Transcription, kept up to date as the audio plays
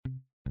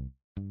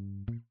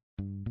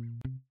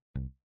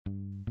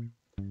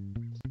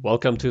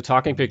Welcome to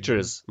Talking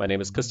Pictures. My name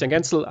is Christian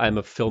Genzel. I'm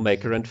a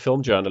filmmaker and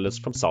film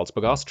journalist from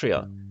Salzburg,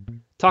 Austria.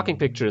 Talking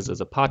Pictures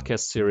is a podcast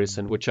series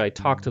in which I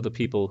talk to the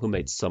people who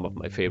made some of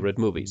my favorite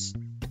movies.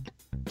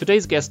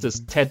 Today's guest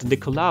is Ted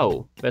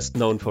Nicolaou, best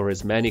known for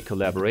his many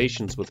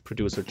collaborations with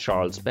producer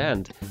Charles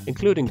Band,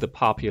 including the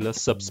popular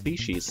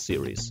Subspecies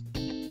series.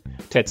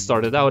 Ted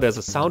started out as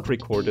a sound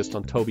recordist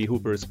on Tobe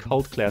Hooper's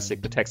cult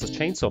classic The Texas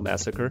Chainsaw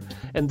Massacre,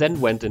 and then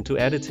went into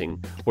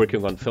editing,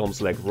 working on films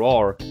like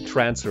Roar,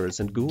 Trancers,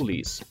 and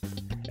Ghoulies.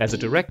 As a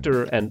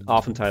director, and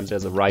oftentimes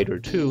as a writer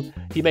too,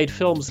 he made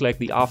films like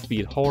the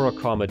offbeat horror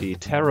comedy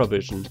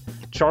TerrorVision,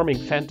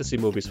 charming fantasy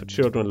movies for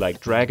children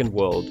like Dragon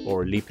World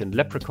or Leapin'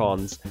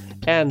 Leprechauns,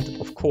 and,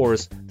 of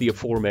course, the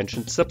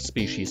aforementioned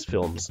Subspecies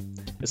films,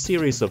 a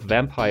series of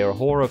vampire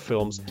horror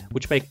films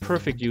which make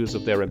perfect use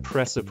of their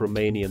impressive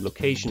Romanian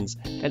locations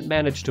and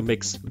manage to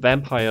mix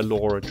vampire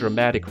lore,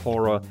 dramatic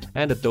horror,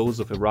 and a dose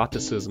of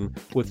eroticism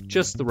with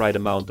just the right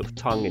amount of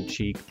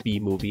tongue-in-cheek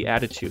B-movie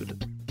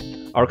attitude.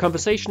 Our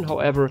conversation,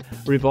 however,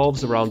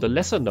 revolves around a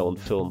lesser-known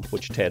film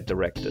which Ted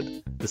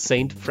directed, the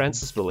St.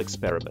 Francisville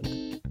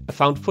Experiment, a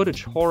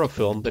found-footage horror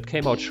film that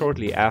came out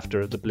shortly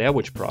after The Blair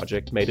Witch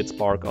Project made its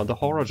mark on the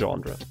horror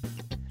genre.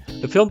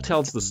 The film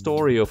tells the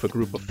story of a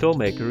group of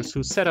filmmakers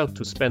who set out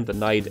to spend the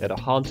night at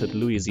a haunted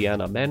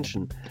Louisiana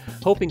mansion,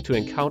 hoping to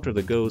encounter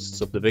the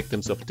ghosts of the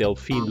victims of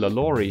Delphine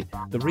LaLaurie,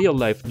 the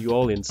real-life New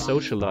Orleans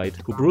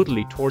socialite who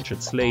brutally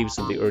tortured slaves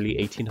in the early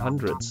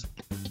 1800s.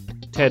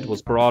 Ted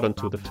was brought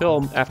onto the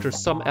film after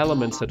some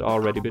elements had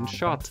already been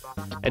shot,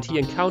 and he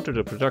encountered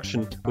a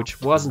production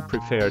which wasn't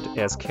prepared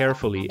as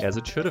carefully as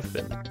it should have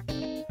been.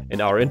 In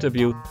our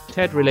interview,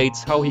 Ted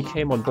relates how he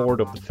came on board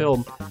of the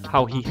film,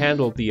 how he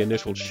handled the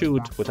initial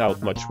shoot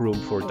without much room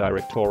for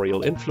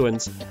directorial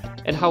influence,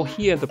 and how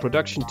he and the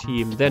production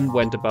team then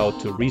went about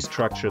to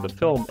restructure the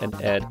film and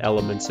add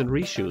elements and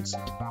reshoots,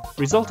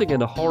 resulting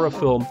in a horror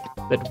film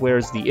that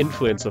wears the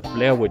influence of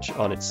Blair Witch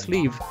on its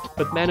sleeve,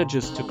 but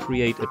manages to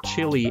create a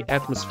chilly,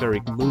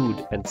 atmospheric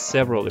mood and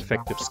several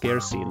effective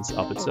scare scenes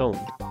of its own.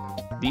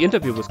 The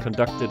interview was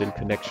conducted in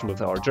connection with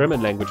our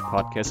German language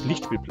podcast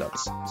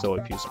Lichtspielplatz. So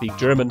if you speak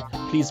German,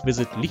 please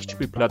visit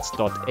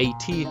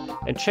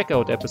lichtspielplatz.at and check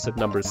out episode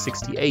number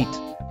 68,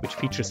 which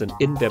features an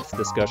in-depth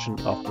discussion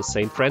of the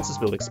St.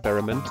 Francisville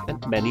Experiment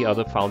and many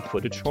other found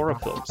footage horror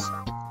films.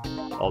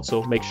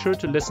 Also, make sure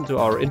to listen to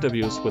our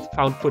interviews with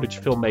found footage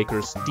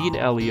filmmakers Dean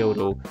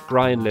Alioto,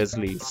 Brian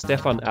Leslie,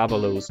 Stefan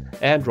Avalos,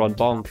 and Ron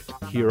Bonk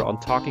here on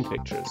Talking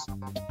Pictures.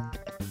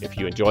 If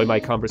you enjoy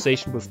my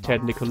conversation with Ted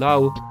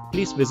Nicolaou,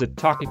 please visit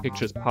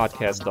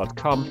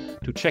talkingpicturespodcast.com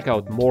to check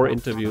out more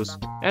interviews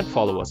and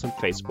follow us on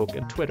Facebook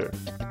and Twitter.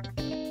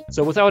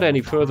 So without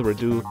any further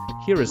ado,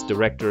 here is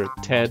director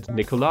Ted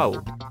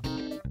Nicolaou.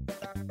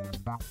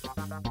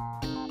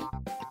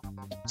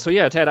 So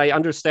yeah, Ted, I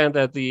understand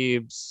that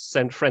the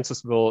St.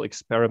 Francisville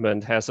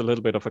Experiment has a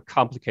little bit of a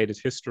complicated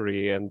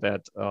history, and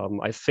that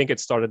I think it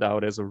started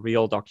out as a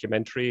real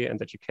documentary and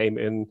that you came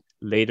in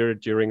later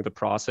during the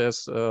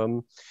process.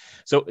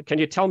 So can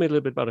you tell me a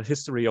little bit about the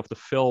history of the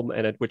film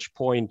and at which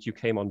point you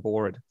came on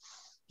board?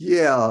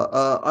 Yeah,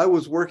 I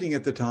was working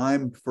at the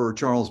time for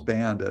Charles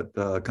Band at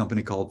a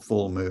company called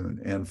Full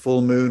Moon, and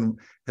Full Moon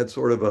had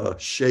sort of a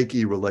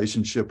shaky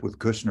relationship with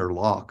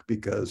Kushner-Locke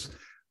because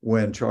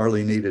when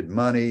Charlie needed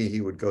money, he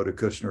would go to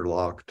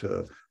Kushner-Locke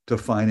to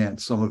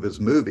finance some of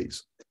his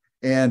movies.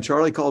 And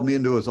Charlie called me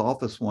into his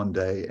office one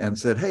day and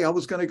said, "Hey, I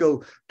was going to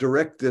go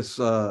direct this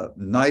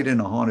Night in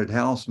a Haunted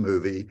House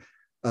movie,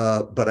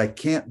 but I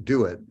can't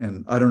do it."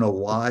 And I don't know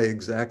why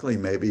exactly.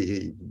 Maybe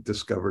he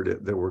discovered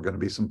there were going to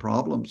be some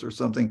problems or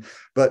something.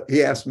 But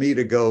he asked me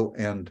to go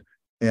and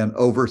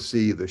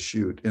oversee the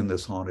shoot in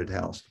this haunted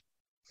house.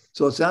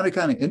 So it sounded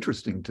kind of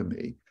interesting to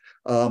me.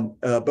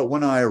 But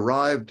when I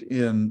arrived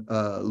in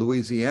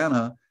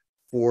Louisiana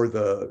for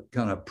the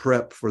kind of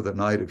prep for the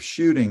night of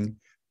shooting,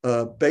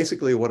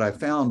 basically what I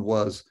found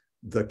was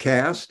the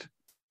cast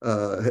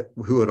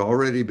who had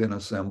already been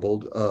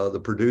assembled, the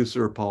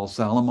producer, Paul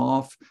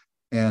Salamoff,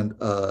 and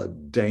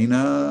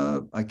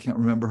Dana, I can't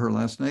remember her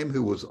last name,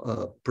 who was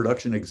a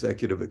production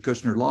executive at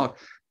Kushner-Locke,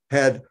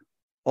 had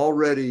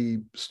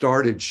already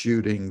started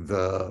shooting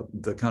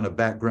the kind of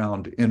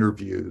background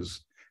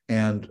interviews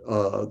and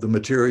the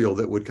material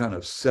that would kind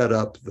of set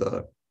up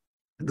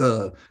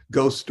the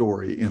ghost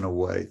story in a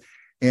way.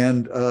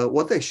 And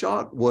what they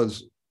shot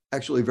was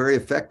actually very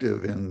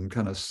effective in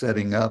kind of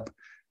setting up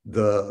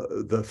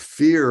the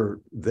fear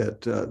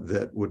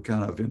that would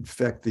kind of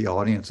infect the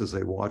audience as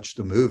they watched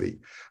the movie.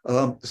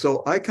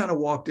 So I kind of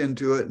walked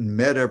into it and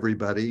met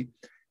everybody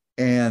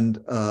and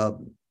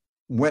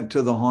went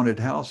to the haunted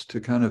house to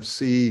kind of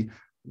see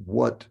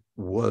what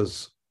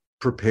was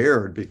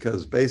prepared,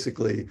 because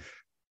basically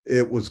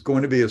it was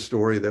going to be a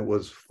story that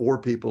was 4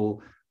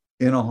 people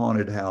in a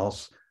haunted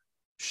house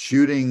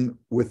shooting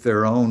with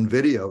their own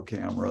video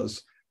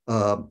cameras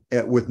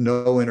with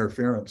no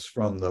interference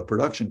from the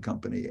production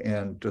company,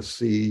 and to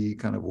see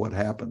kind of what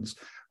happens.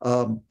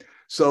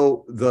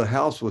 So the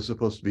house was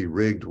supposed to be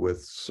rigged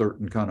with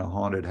certain kind of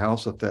haunted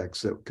house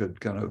effects that could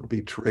kind of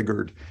be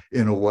triggered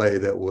in a way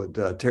that would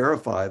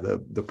terrify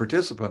the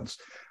participants.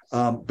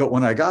 But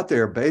when I got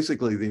there,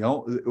 basically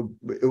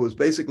it was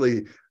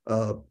basically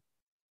not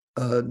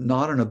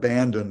an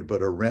abandoned,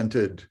 but a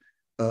rented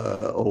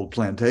old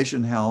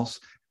plantation house.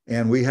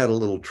 And we had a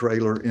little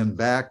trailer in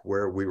back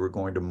where we were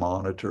going to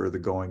monitor the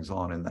goings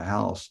on in the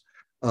house.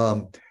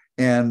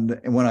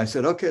 And when I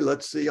said, okay,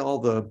 let's see all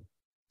the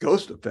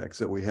ghost effects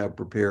that we have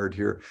prepared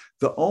here,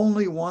 the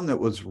only one that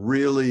was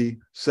really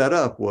set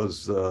up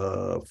was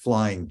the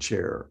flying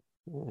chair,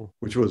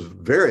 which was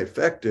very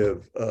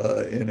effective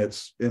in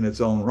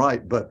its own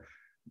right, but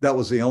that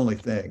was the only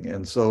thing.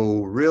 And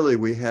so really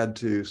we had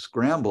to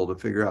scramble to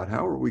figure out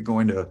how are we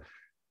going to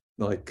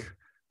like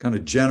kind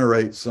of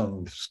generate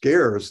some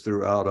scares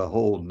throughout a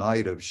whole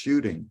night of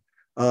shooting.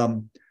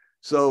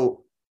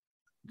 So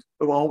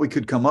all we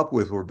could come up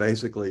with were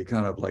basically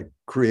kind of like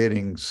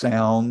creating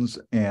sounds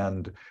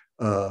and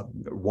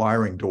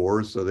wiring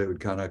doors so they would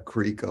kind of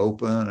creak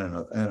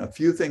open and a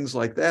few things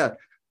like that.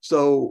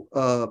 So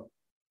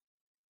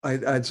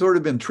I'd sort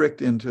of been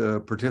tricked into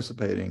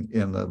participating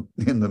in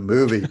the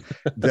movie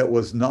that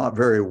was not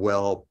very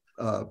well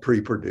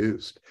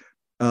pre-produced.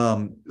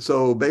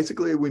 So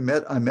basically,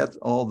 I met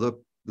all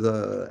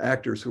the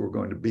actors who were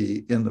going to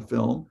be in the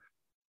film,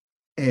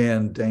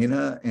 and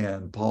Dana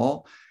and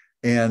Paul,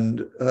 and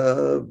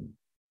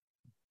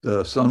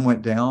the sun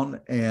went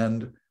down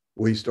and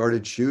we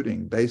started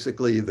shooting.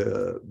 Basically,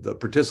 the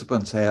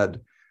participants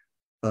had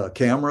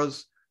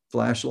cameras,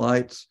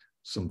 flashlights,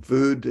 some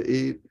food to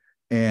eat,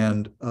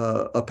 and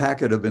a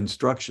packet of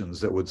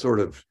instructions that would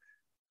sort of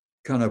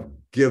kind of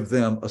give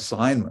them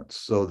assignments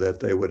so that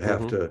they would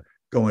have to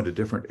go into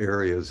different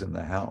areas in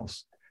the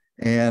house.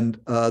 And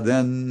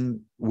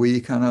then we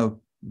kind of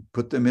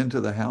put them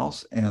into the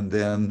house and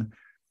then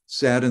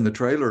sat in the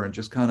trailer and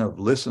just kind of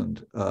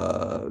listened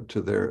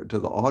to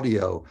the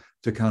audio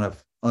to kind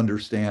of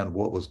understand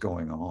what was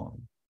going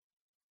on.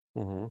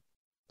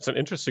 It's an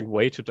interesting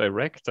way to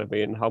direct. I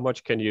mean, how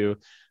much can you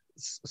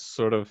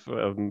sort of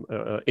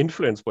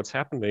influence what's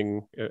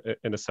happening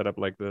in a setup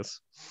like this?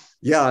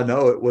 Yeah,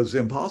 no, it was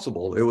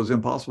impossible. It was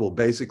impossible.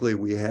 Basically,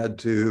 we had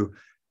to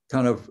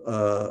kind of,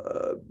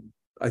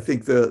 I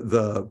think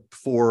the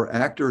four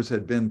actors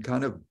had been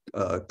kind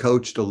of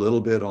coached a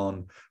little bit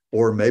on,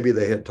 or maybe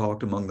they had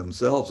talked among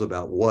themselves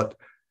about what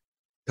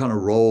kind of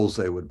roles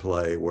they would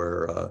play,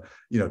 where,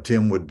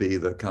 Tim would be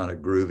the kind of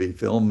groovy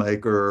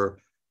filmmaker,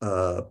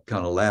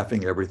 kind of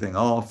laughing everything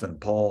off,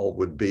 and Paul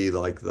would be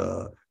like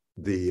the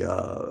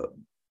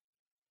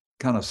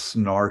kind of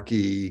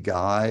snarky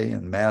guy,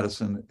 and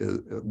Madison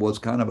was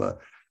kind of a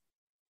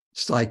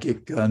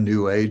psychic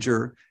new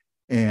ager,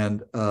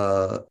 and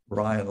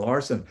Ryan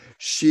Larson,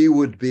 she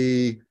would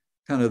be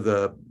kind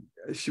of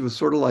she was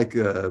sort of like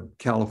a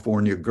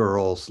California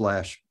girl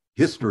 /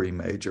 history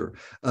major.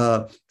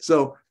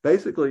 So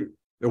basically,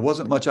 there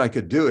wasn't much I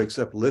could do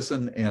except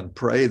listen and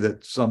pray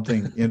that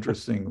something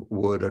interesting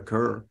would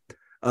occur.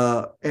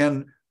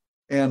 And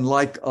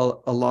like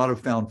a lot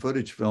of found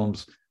footage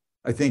films,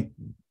 I think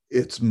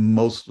it's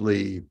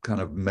mostly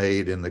kind of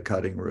made in the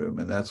cutting room,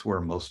 and that's where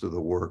most of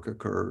the work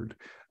occurred.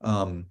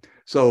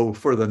 So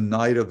for the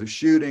night of the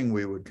shooting,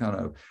 we would kind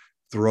of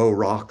throw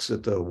rocks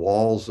at the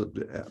walls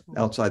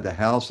outside the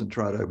house and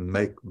try to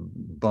make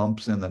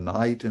bumps in the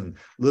night and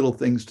little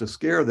things to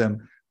scare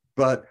them.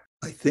 But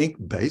I think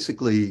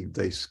basically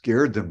they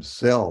scared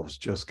themselves,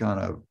 just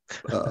kind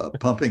of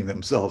pumping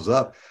themselves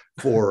up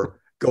for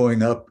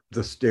going up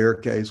the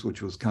staircase,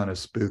 which was kind of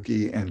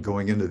spooky, and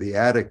going into the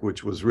attic,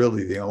 which was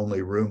really the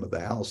only room of the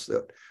house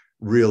that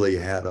really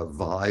had a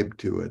vibe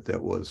to it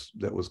that was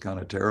kind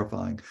of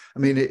terrifying. I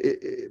mean,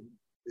 it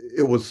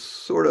was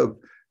sort of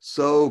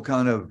so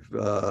kind of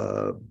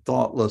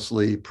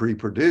thoughtlessly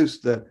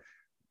pre-produced that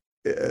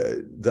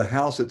the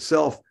house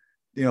itself,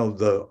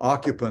 the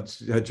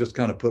occupants had just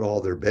kind of put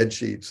all their bed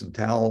sheets and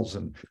towels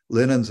and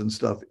linens and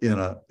stuff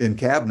in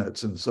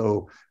cabinets, and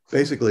so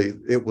basically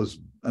it was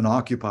an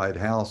occupied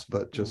house,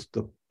 but just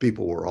the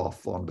people were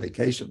off on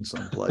vacation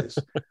someplace.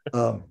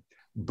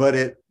 But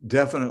it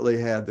definitely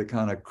had the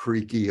kind of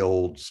creaky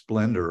old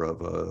splendor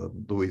of a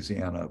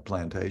Louisiana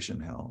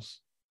plantation house.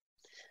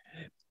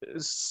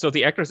 So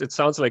the actors, it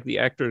sounds like the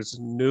actors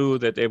knew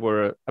that they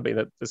were, I mean,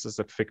 that this is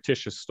a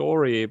fictitious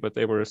story, but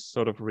they were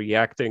sort of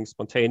reacting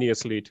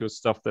spontaneously to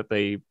stuff that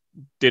they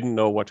didn't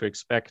know what to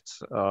expect,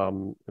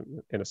 in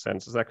a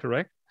sense. Is that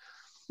correct?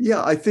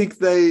 Yeah, I think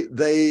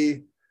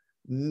they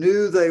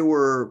knew they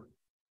were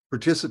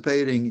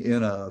participating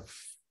in a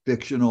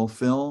fictional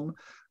film,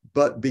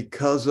 but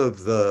because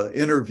of the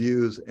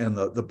interviews and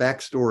the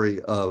backstory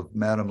of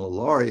Madame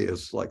Lalaurie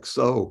is like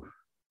so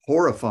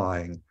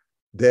horrifying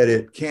that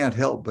it can't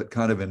help but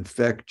kind of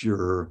infect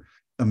your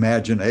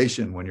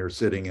imagination when you're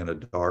sitting in a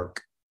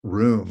dark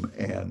room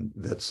and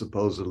that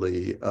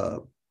supposedly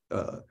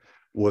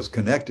was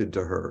connected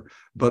to her.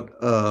 But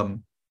I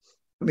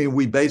mean,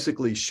 we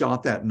basically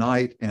shot that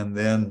night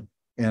and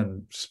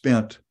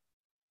spent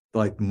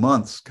like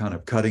months kind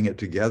of cutting it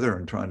together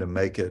and trying to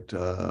make it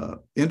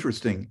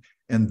interesting.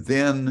 And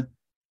then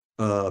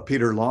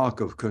Peter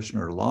Locke of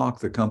Kushner Locke,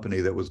 the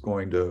company that was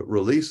going to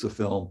release the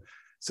film,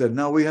 said,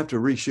 no, we have to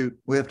reshoot.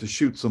 We have to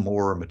shoot some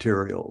more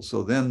material.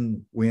 So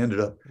then we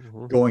ended up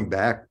going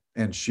back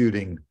and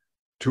shooting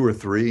 2 or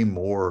 3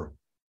 more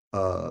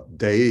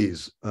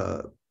days,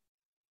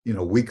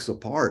 weeks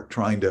apart,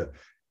 trying to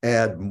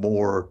add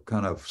more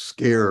kind of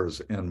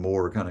scares and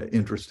more kind of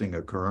interesting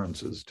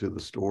occurrences to the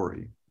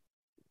story.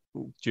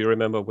 Do you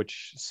remember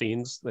which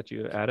scenes that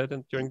you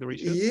added during the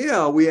reshoot?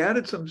 Yeah, we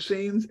added some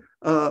scenes.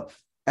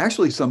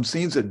 Actually, some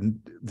scenes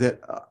that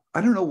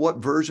I don't know what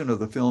version of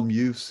the film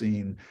you've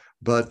seen,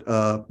 but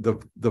the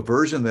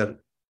version that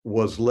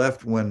was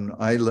left when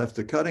I left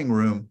the cutting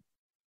room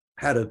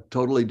had a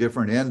totally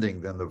different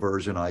ending than the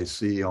version I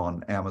see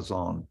on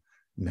Amazon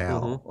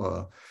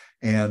now.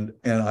 And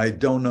I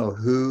don't know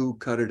who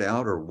cut it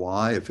out or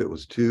why, if it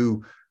was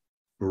too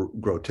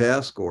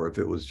grotesque or if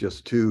it was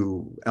just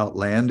too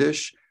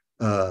outlandish.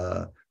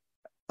 I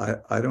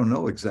don't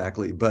know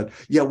exactly, but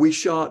yeah, we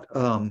shot,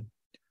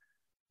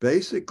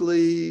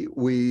 basically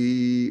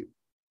we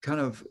kind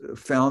of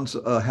found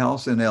a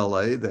house in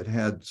LA that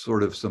had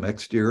sort of some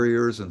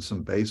exteriors and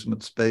some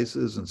basement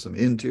spaces and some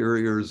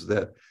interiors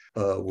that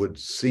would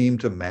seem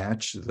to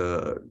match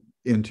the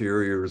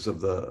interiors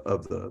of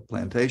the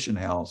plantation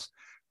house.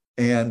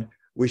 And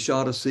we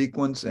shot a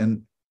sequence,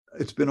 and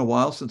it's been a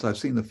while since I've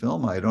seen the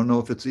film. I don't know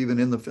if it's even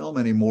in the film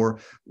anymore,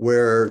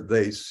 where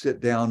they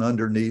sit down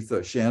underneath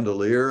a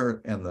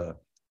chandelier and the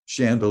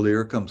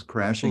chandelier comes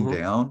crashing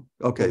down.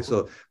 Okay,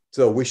 so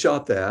we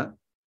shot that.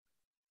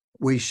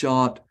 We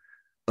shot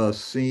a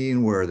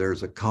scene where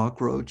there's a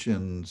cockroach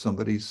in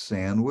somebody's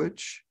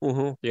sandwich.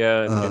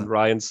 Yeah, in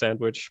Ryan's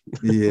sandwich.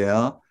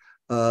 Yeah.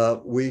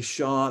 We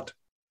shot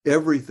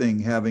everything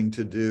having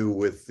to do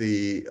with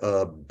the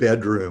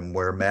bedroom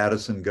where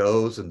Madison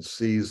goes and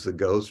sees the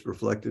ghost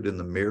reflected in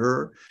the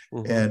mirror,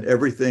 and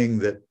everything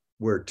that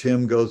where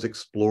Tim goes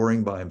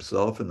exploring by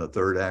himself in the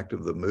third act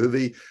of the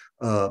movie,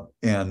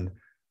 and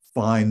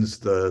finds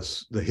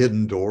the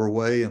hidden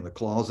doorway in the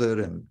closet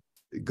and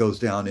it goes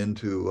down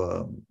into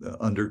the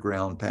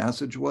underground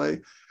passageway.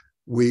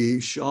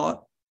 We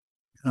shot,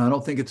 and I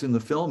don't think it's in the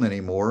film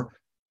anymore,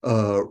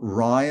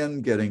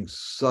 Ryan getting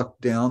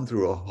sucked down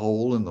through a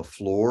hole in the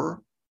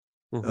floor.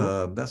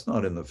 That's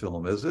not in the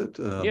film, is it?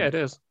 Yeah, it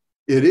is.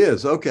 It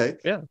is. Okay.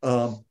 Yeah.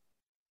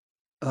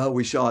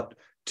 We shot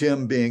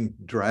Tim being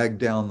dragged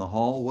down the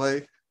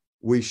hallway.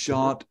 We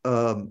shot,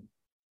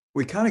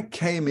 we kind of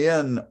came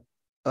in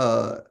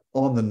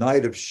on the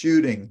night of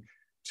shooting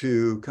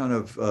to kind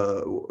of,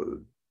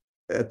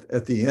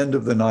 at the end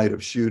of the night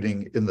of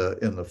shooting in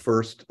the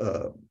first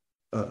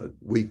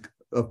week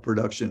of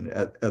production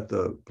at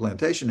the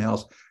plantation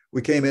house,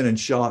 we came in and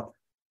shot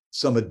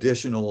some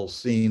additional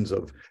scenes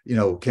of,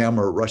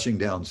 camera rushing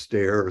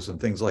downstairs and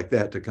things like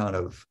that to kind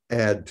of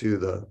add to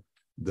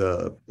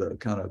the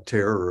kind of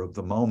terror of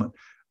the moment.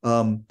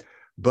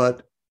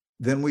 But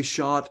then we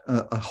shot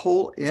a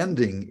whole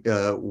ending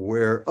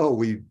where,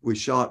 we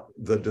shot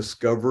the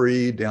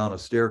discovery down a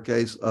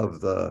staircase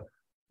of the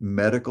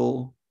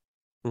medical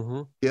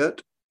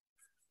kit.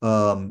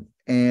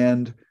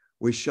 And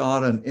we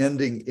shot an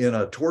ending in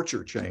a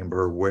torture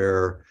chamber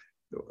where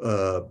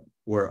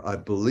I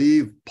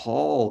believe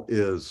Paul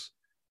is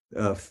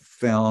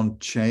found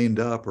chained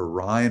up, or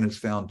Ryan is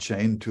found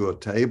chained to a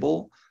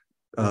table,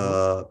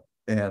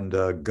 and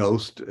a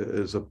ghost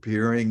is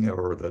appearing,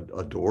 or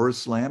a door is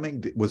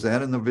slamming. Was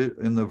that in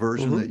the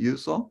version that you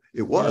saw?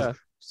 It was. Yeah.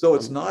 So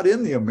it's not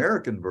in the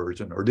American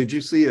version, or did you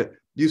see it?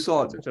 You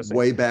saw it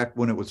way back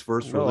when it was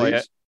first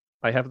released?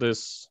 I have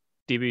this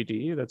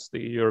DVD. That's the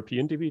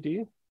European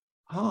DVD.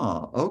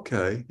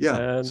 Okay.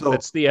 Yeah. And so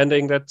that's the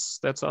ending that's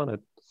on it.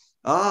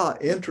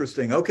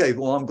 Interesting. Okay.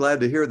 Well, I'm glad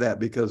to hear that,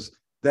 because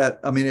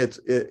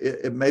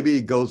it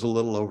maybe goes a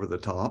little over the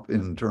top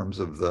in terms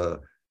of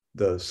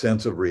the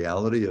sense of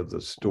reality of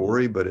the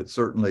story, but it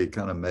certainly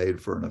kind of made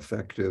for an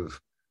effective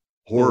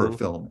horror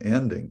film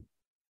ending.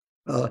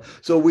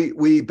 So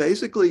we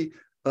basically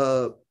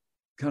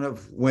kind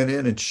of went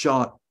in and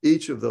shot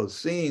each of those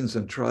scenes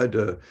and tried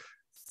to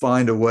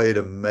find a way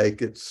to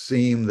make it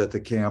seem that the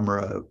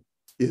camera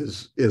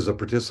is a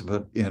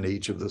participant in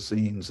each of the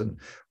scenes, and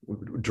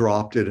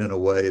dropped it in a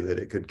way that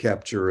it could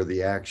capture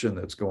the action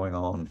that's going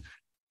on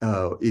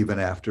even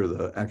after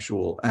the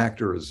actual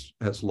actor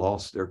has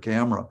lost their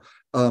camera.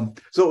 So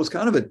it was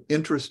kind of an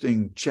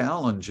interesting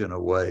challenge in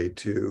a way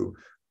to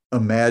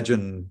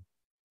imagine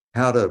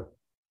how to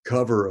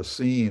cover a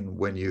scene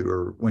when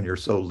you're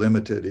so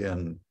limited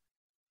in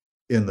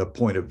the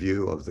point of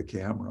view of the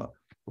camera.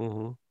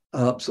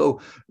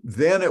 So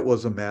then it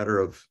was a matter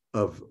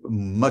of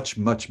much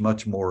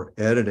more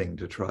editing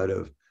to try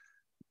to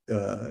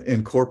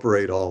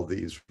incorporate all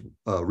these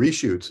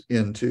reshoots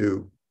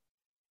into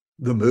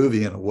the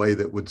movie in a way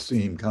that would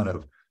seem kind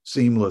of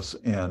seamless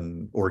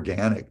and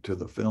organic to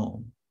the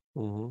film.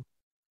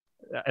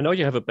 I know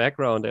you have a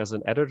background as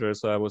an editor,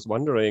 so I was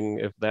wondering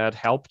if that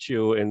helped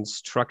you in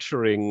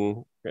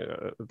structuring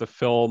the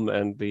film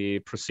and the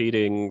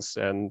proceedings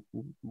and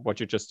what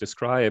you just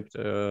described,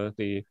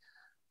 the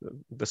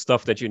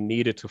stuff that you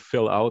needed to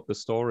fill out the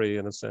story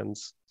in a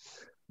sense.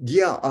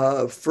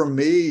 Yeah, for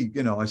me,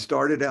 I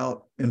started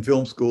out in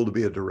film school to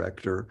be a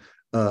director,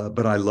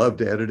 but I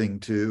loved editing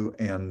too.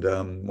 And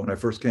when I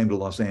first came to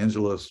Los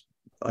Angeles,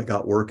 I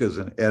got work as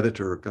an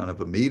editor kind of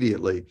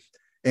immediately.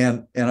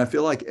 And I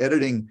feel like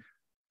editing,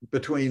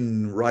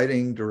 between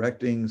writing,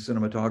 directing,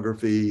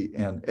 cinematography,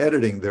 and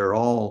editing, they're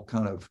all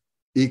kind of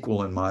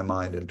equal in my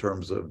mind in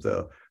terms of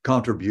the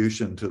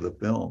contribution to the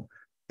film.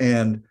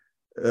 And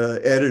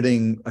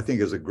editing, I think,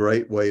 is a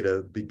great way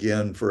to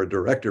begin for a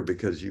director,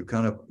 because you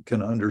kind of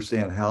can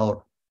understand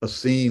how a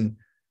scene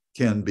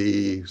can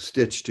be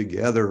stitched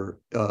together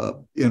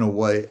in a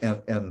way,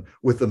 and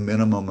with a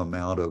minimum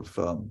amount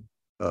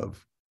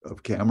of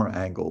camera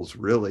angles,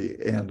 really.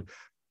 And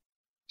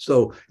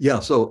so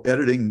so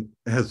editing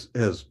has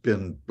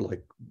been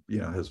like,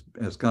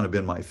 has kind of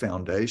been my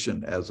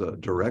foundation as a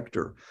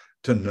director,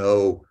 to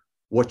know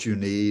what you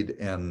need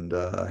and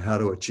how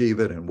to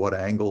achieve it, and what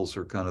angles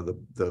are kind of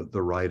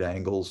the right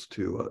angles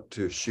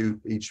to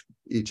shoot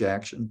each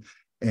action,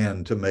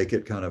 and to make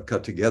it kind of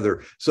cut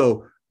together.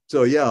 So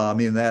yeah, I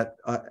mean that,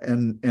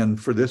 and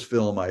for this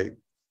film, I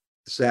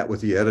sat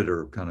with the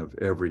editor kind of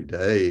every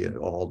day,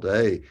 all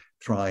day,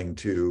 trying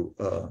to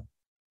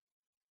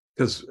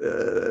because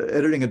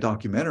editing a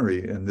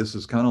documentary, and this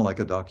is kind of like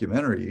a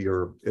documentary,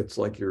 it's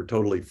like you're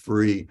totally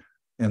free,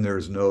 and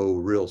there's no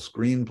real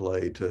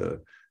screenplay to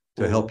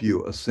help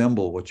you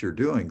assemble what you're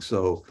doing.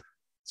 So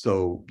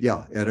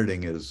yeah,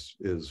 editing is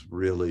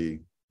really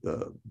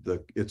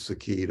it's the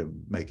key to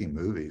making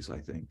movies, I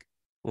think.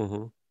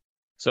 Mm-hmm.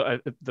 So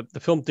the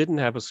film didn't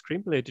have a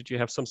screenplay. Did you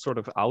have some sort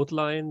of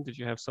outline? Did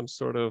you have some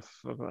sort of,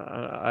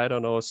 I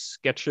don't know,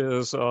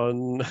 sketches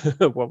on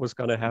what was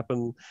going to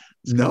happen?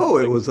 No,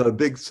 it was a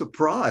big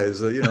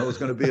surprise. It was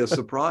going to be a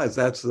surprise.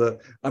 That's the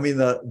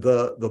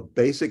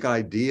basic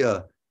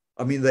idea.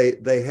 I mean,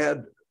 they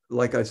had,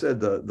 like I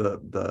said,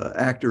 the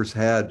actors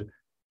had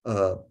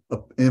an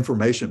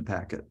information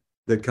packet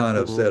that kind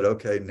of said,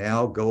 okay,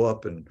 now go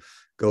up and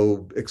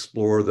go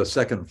explore the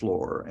second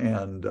floor,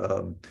 and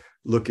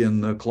look in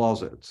the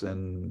closets,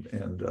 and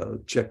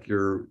check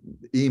your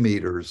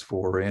e-meters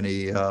for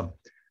any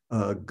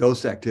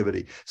ghost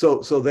activity.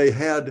 So they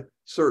had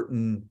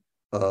certain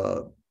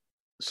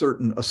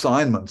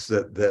assignments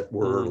that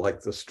were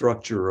like the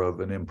structure of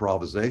an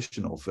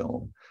improvisational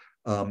film.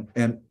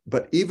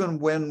 But even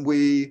when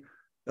we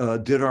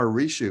did our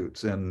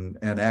reshoots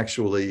and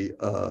actually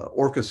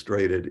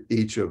orchestrated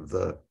each of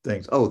the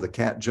things, the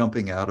cat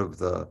jumping out of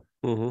the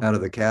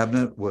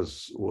cabinet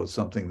was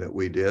something that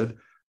we did.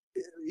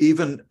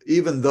 Even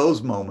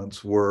those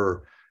moments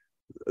were,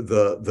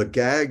 the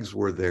gags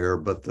were there,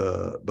 but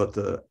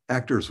the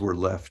actors were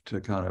left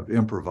to kind of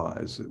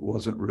improvise. It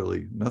wasn't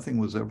really, nothing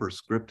was ever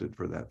scripted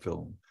for that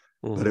film,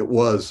 but it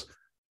was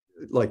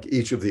like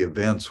each of the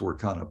events were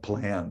kind of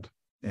planned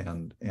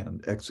and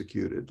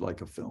executed like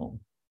a film.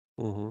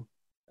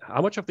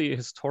 How much of the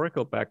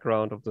historical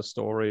background of the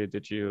story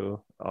did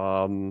you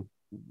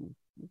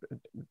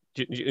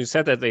you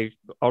said that they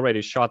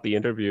already shot the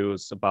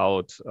interviews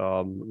about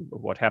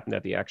what happened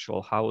at the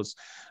actual house.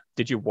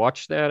 Did you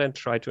watch that and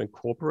try to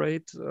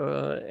incorporate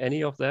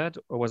any of that,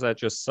 or was that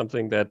just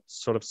something that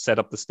sort of set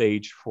up the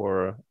stage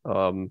for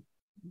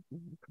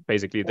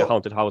basically the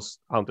haunted house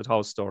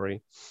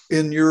story?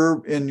 In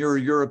your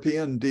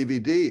European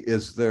DVD,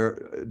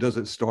 does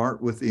it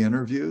start with the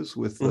interviews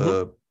with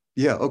the?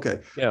 Yeah, okay.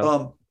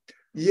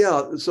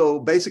 Yeah, so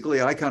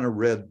basically I kind of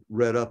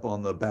read up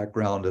on the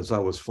background as I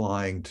was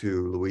flying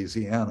to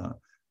Louisiana.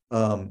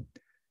 And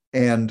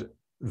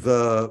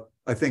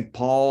I think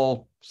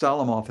Paul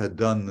Salamoff had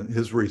done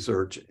his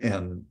research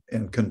and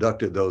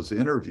conducted those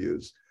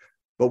interviews.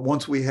 But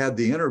once we had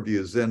the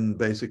interviews, then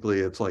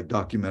basically it's like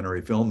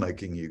documentary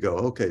filmmaking. You go,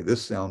 okay,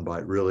 this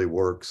soundbite really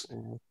works,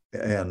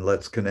 and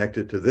let's connect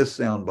it to this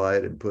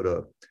soundbite and put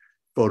a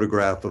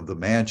photograph of the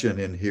mansion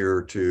in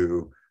here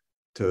to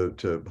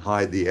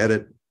hide the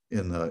edit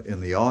in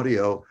the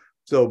audio.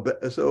 So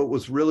it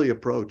was really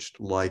approached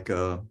like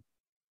a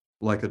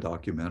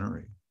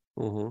documentary.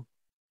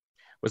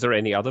 Was there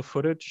any other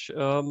footage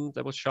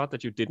that was shot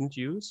that you didn't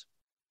use?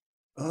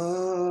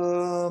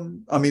 I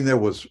mean, there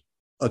was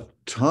a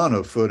ton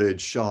of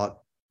footage shot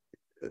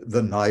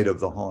the night of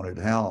the haunted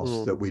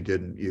house that we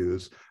didn't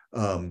use.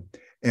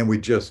 And we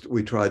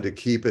tried to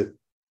keep it,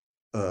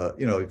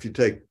 if you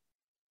take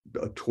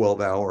a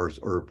 12 hours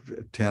or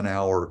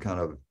 10-hour kind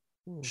of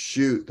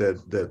shoot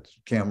that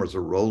cameras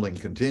are rolling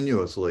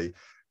continuously,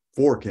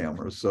 4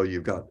 cameras, so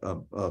you've got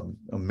an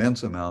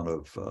immense amount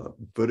of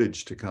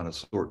footage to kind of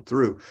sort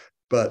through.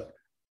 But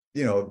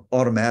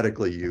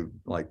automatically, you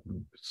like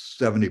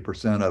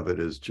 70% of it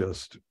is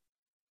just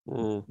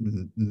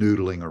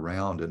noodling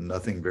around and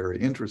nothing very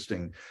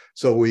interesting.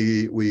 So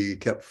we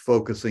kept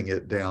focusing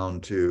it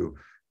down to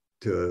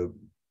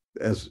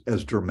as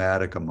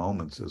dramatic a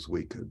moments as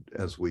we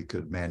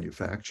could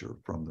manufacture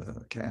from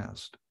the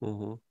cast.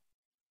 Mm-hmm.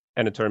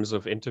 And in terms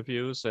of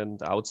interviews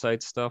and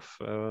outside stuff,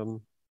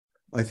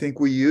 I think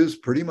we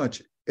used pretty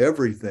much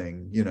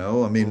everything, you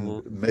know. I mean,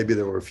 mm-hmm. maybe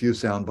there were a few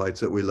sound bites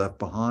that we left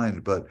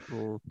behind, but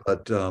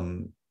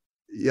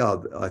yeah,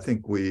 I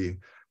think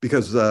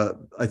because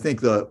I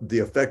think the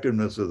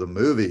effectiveness of the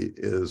movie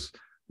is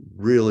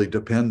really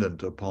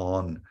dependent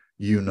upon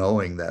you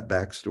knowing that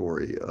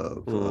backstory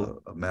of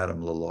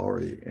Madame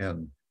Lalaurie.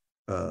 And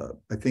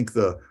I think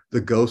the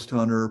ghost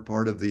hunter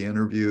part of the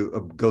interview,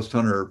 ghost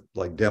hunter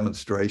like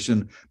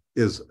demonstration,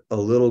 is a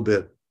little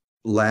bit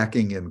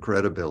lacking in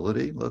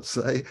credibility, let's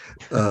say.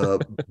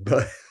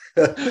 But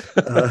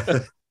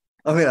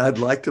I mean, I'd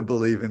like to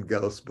believe in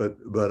ghosts, but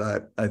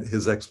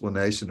his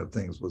explanation of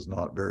things was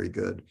not very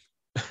good.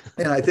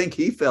 And I think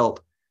he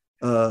felt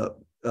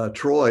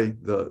Troy,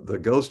 the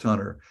ghost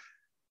hunter,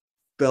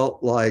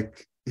 felt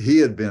like he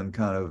had been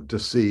kind of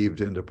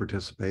deceived into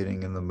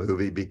participating in the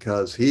movie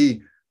because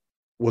he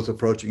was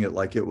approaching it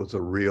like it was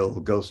a real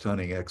ghost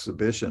hunting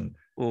exhibition,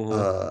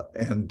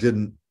 and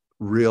didn't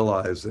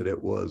realize that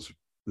it was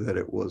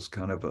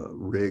kind of a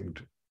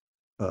rigged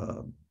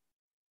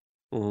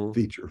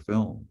feature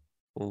film.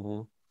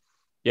 Mm-hmm.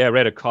 Yeah, I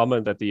read a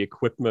comment that the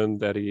equipment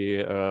that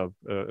he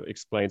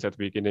explains at the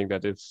beginning,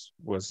 that it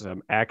was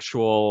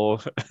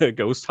actual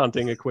ghost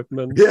hunting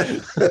equipment.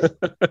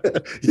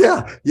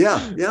 Yeah,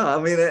 yeah.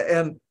 I mean,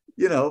 and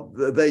you know,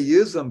 they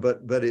use them,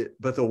 but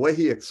the way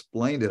he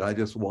explained it, I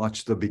just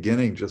watched the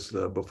beginning just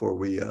before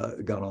we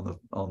got on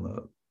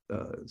the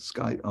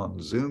Skype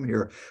on Zoom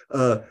here,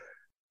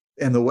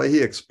 and the way he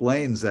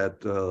explains that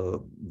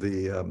the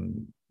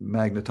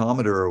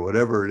magnetometer or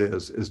whatever it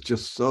is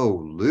just so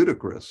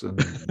ludicrous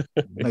and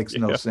makes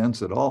no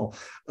sense at all.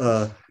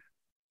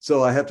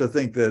 So I have to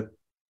think that,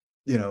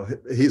 you know,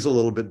 he's a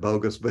little bit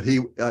bogus, but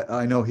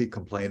I know he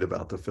complained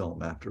about the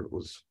film after it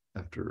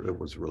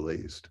was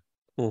released.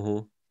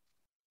 Mm-hmm.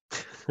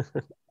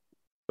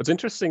 What's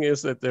interesting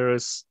is that there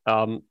is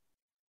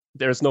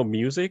no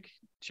music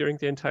during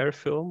the entire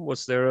film.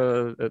 Was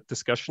there a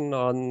discussion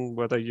on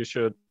whether you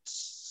should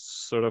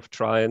sort of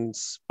try and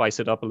spice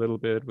it up a little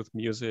bit with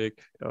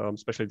music,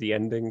 especially the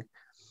ending?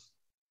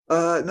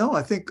 No,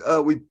 I think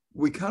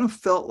we kind of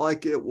felt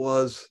like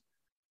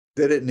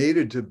it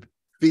needed to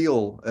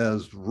feel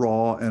as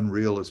raw and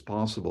real as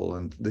possible,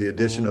 and the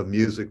addition of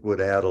music would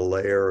add a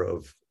layer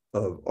of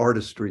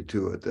artistry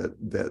to it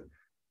that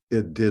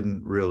it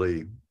didn't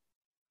really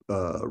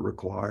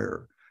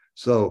require.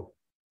 So,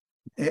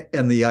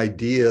 and the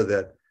idea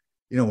that,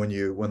 you know,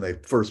 when they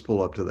first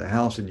pull up to the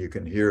house and you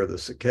can hear the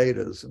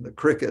cicadas and the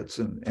crickets,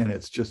 and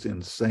it's just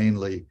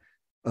insanely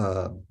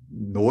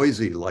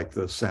noisy like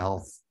the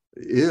South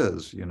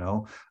is, you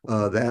know,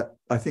 that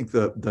I think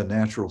the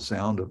natural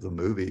sound of the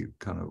movie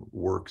kind of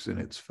works in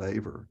its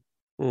favor.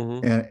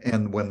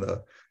 And when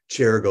the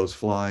chair goes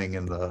flying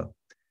in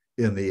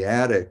the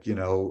attic, you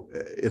know,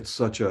 it's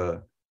such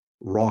a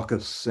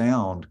raucous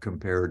sound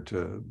compared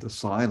to the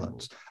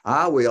silence.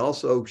 We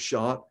also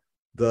shot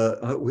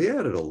we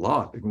added a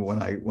lot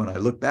when I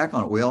look back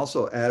on it. We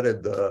also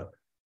added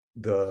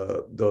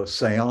the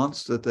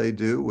seance that they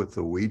do with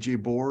the Ouija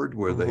board,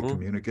 where they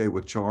communicate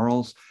with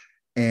Charles,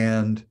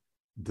 and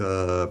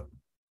the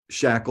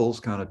shackles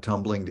kind of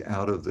tumbling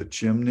out of the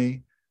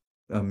chimney.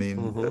 I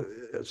mean,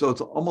 so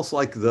it's almost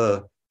like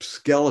the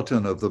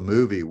skeleton of the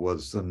movie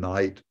was the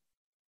night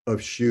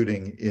of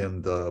shooting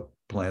in the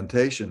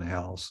plantation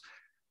house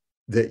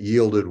that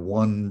yielded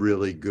one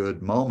really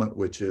good moment,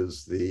 which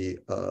is the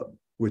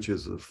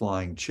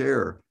flying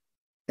chair.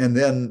 And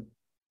then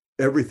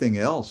everything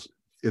else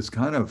is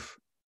kind of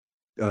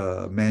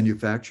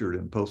manufactured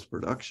in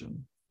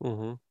post-production.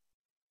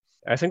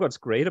 I think what's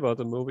great about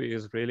the movie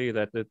is really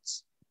that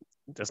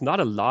there's not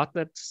a lot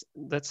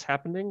that's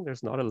happening.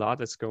 There's not a lot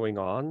that's going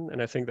on.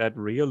 And I think that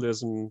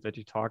realism that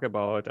you talk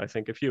about, I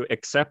think if you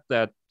accept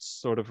that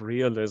sort of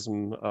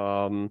realism,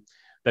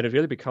 then it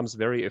really becomes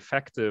very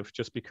effective,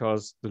 just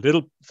because the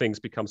little things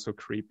become so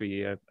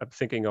creepy. I'm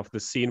thinking of the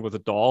scene with the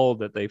doll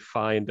that they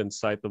find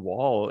inside the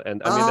wall.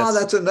 And I mean,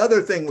 that's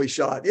another thing we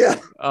shot. Yeah.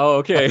 Oh,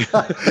 okay.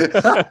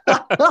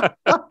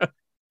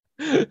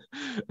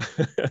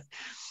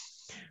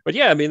 But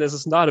yeah, I mean, this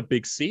is not a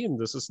big scene.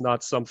 This is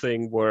not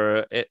something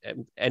where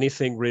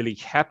anything really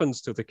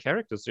happens to the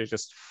characters. They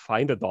just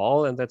find a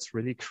doll, and that's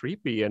really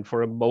creepy. And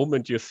for a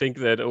moment, you think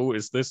that, oh,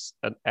 is this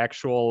an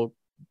actual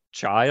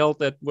child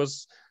that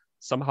was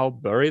somehow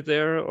buried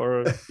there?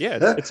 Or yeah,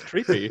 it's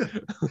creepy.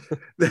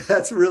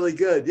 That's really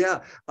good.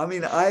 Yeah. I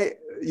mean, I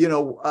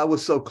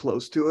was so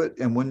close to it.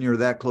 And when you're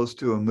that close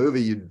to a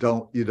movie, you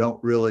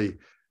don't really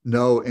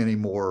know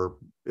anymore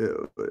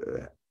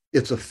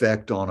its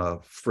effect on a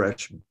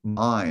fresh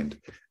mind.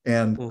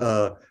 And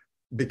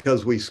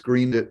because we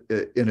screened it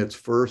in its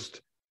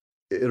first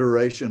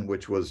iteration,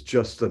 which was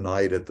just the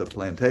night at the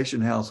plantation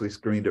house, we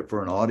screened it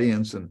for an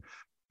audience, and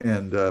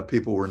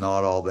people were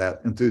not all that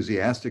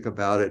enthusiastic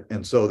about it.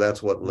 And so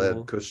that's what led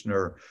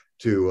Kushner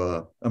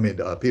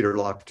Peter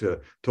Locke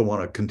to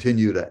want to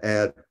continue to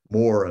add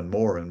more and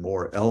more and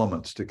more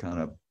elements to kind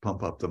of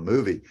pump up the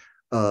movie.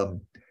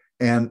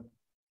 And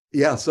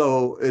yeah,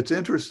 so it's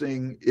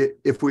interesting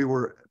if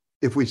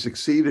we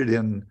succeeded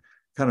in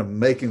kind of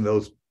making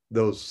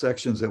those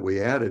sections that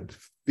we added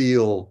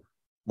feel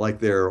like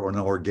they're an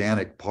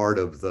organic part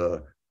of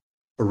the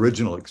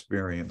original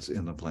experience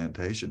in the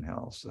plantation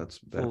house.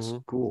 That's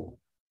cool.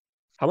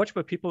 How much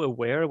were people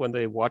aware when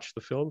they watched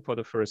the film for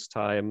the first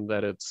time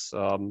that it's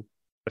a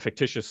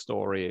fictitious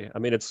story? I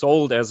mean, it's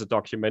sold as a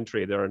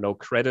documentary. There are no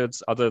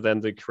credits other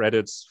than the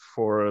credits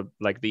for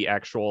like the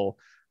actual,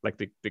 like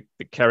the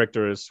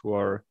characters who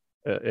are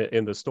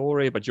in the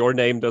story, but your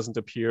name doesn't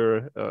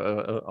appear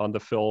on the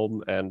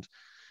film, and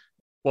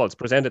well, it's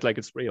presented like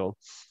it's real.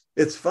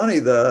 It's funny,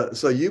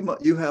 so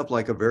you have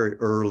like a very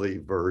early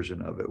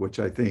version of it, which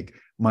I think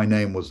my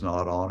name was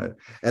not on it.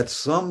 At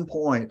some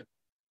point,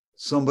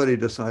 somebody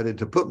decided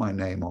to put my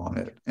name on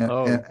it,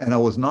 and I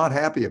was not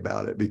happy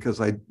about it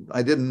because I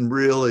didn't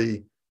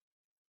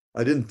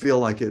feel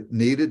like it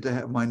needed to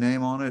have my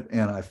name on it,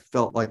 and I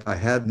felt like I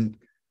hadn't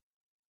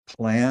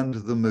planned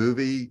the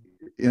movie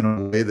in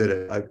a way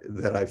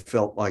that I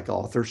felt like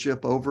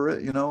authorship over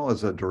it,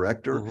 as a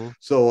director.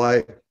 So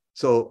I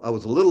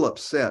was a little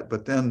upset,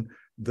 but then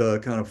the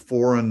kind of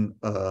foreign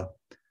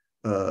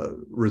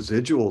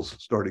residuals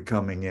started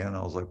coming in.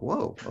 I was like,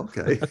 whoa,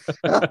 okay.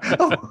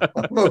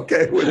 I'm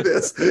okay with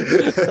this.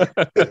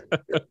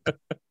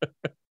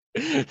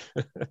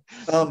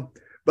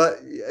 But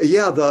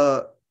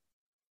yeah,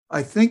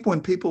 I think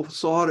when people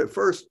saw it at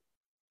first,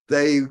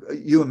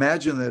 you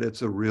imagine that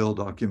it's a real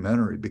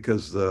documentary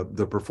because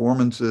the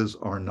performances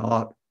they're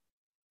not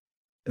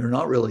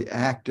really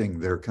acting.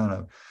 They're kind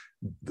of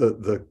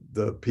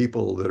the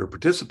people that are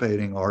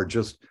participating are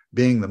just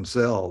being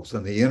themselves,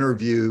 and the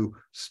interview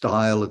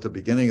style at the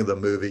beginning of the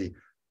movie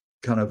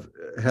kind of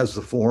has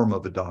the form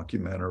of a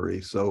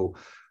documentary. So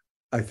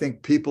I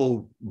think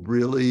people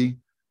really,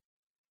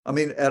 I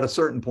mean, at a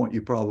certain point,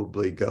 you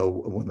probably go,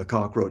 when the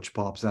cockroach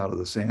pops out of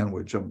the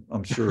sandwich,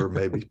 I'm sure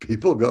maybe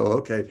people go,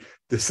 okay,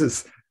 this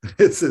is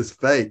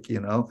fake,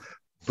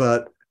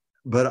 but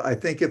I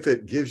think if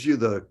it gives you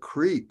the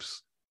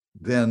creeps,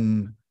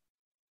 then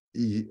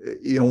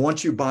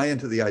once you buy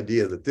into the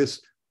idea that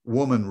this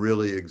woman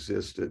really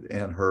existed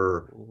and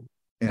her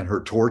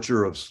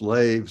torture of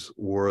slaves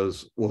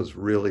was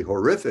really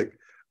horrific,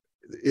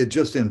 it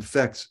just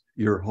infects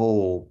your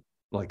whole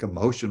like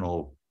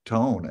emotional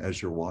tone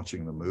as you're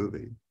watching the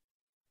movie.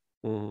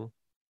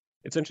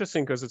 It's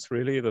interesting because it's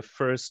really the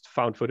first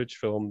found footage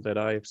film that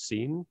I've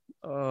seen.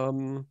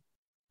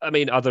 I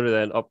mean, other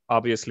than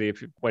obviously,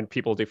 when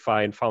people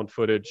define found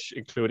footage,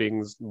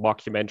 including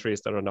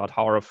mockumentaries that are not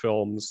horror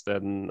films,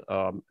 then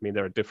I mean,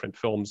 there are different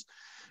films.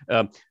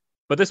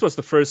 But this was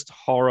the first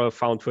horror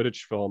found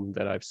footage film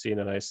that I've seen,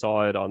 and I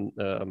saw it on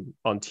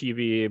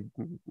TV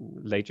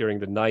late during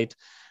the night.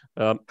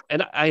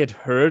 And I had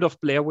heard of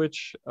Blair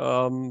Witch,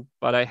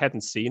 but I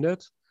hadn't seen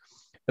it.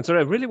 And so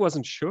I really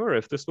wasn't sure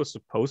if this was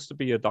supposed to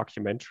be a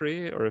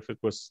documentary or if it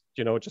was,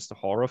 just a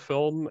horror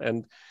film.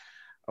 And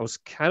I was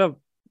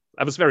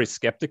very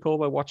skeptical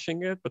by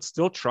watching it, but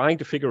still trying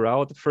to figure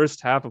out the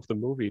first half of the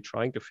movie,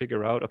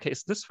 okay,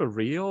 is this for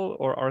real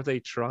or are they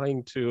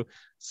trying to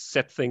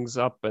set things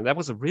up? And that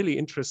was a really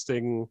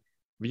interesting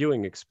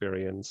viewing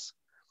experience.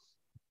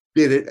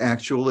 Did it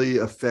actually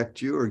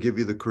affect you or give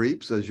you the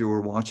creeps as you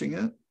were watching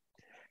it?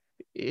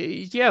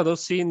 Yeah,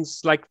 those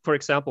scenes, like for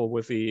example,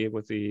 with the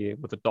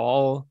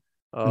doll,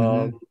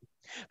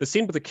 the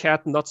scene with the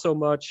cat, not so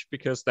much,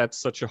 because that's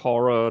such a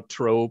horror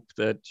trope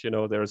that,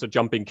 there's a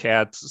jumping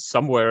cat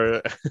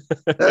somewhere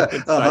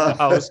inside the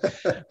house.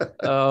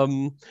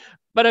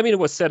 But I mean, it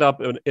was set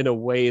up in a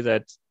way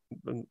that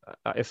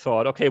I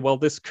thought, okay, well,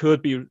 this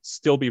could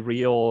still be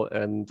real,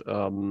 and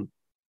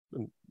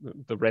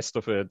the rest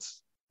of it,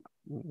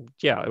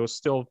 yeah, I was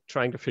still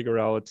trying to figure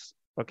out,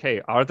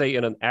 okay, are they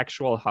in an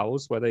actual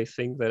house where they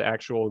think that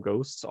actual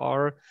ghosts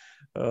are?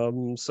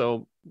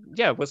 So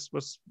yeah, it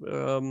was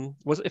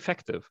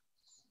effective.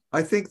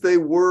 I think they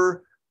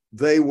were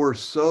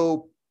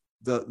so,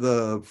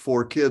 the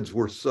four kids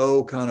were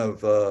so kind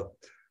of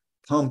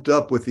pumped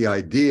up with the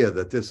idea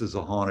that this is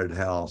a haunted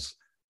house,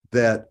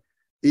 that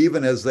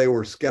even as they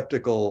were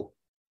skeptical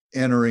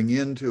entering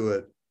into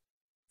it,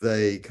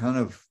 they kind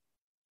of,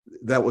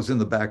 that was in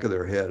the back of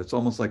their head. It's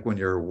almost like when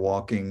you're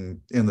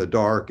walking in the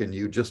dark and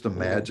you just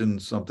imagine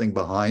something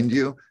behind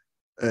you.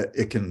 I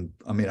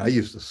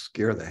used to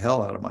scare the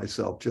hell out of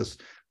myself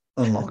just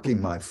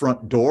unlocking my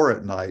front door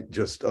at night,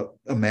 just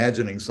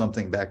imagining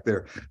something back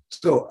there.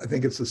 So I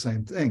think it's the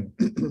same thing.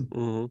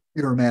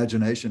 Your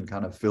imagination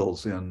kind of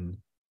fills in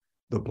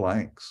the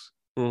blanks.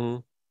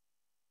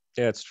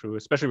 Yeah, it's true,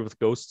 especially with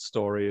ghost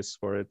stories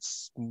where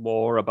it's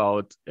more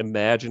about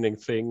imagining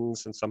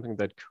things and something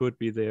that could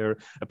be there,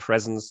 a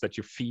presence that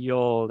you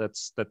feel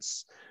it's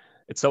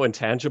so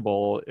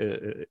intangible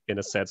in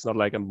a sense, not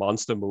like a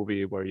monster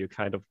movie where you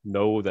kind of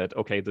know that,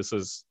 okay,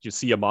 you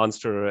see a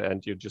monster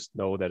and you just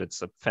know that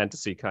it's a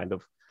fantasy kind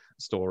of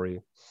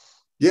story.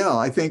 Yeah,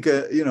 I think,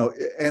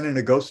 and in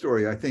a ghost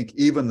story, I think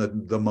even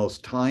the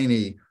most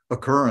tiny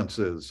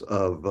occurrences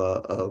of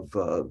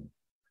the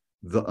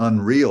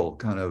unreal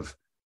kind of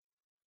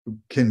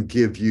can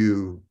give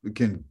you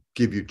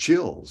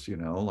chills,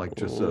 like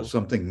just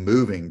something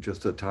moving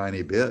just a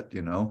tiny bit,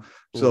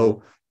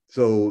 So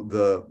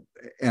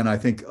and I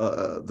think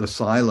the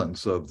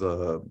silence of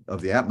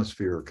the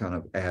atmosphere kind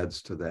of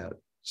adds to that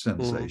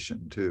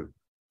sensation too.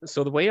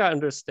 So the way I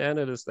understand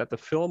it is that the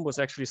film was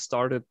actually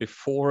started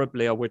before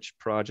Blair Witch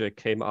Project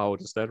came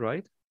out. Is that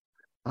right?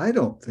 I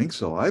don't think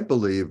so. I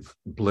believe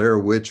Blair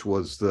Witch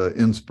was the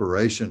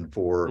inspiration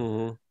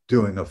for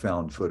doing a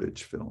found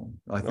footage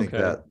film. I think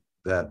that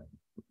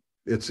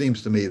it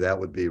seems to me that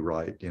would be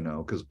right,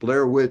 because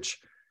Blair Witch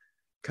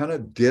kind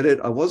of did it.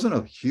 I wasn't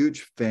a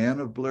huge fan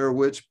of Blair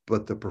Witch,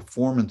 but the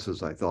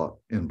performances I thought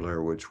in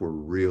Blair Witch were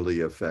really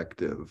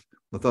effective.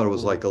 I thought it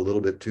was like a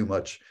little bit too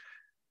much,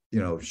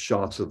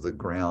 shots of the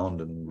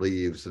ground and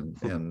leaves and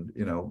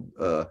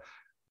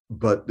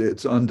but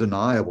it's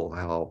undeniable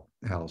how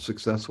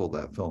successful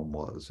that film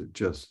was. It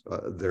just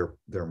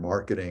their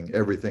marketing,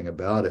 everything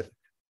about it,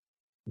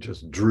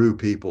 just drew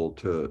people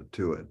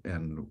to it,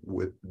 and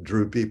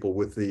drew people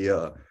with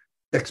the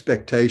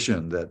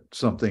expectation that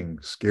something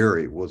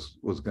scary was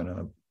going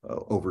to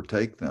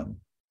overtake them,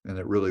 and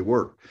it really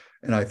worked.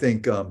 And I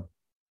think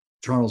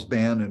Charles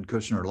Band and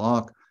Kushner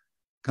Locke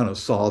kind of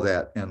saw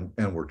that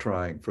and were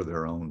trying for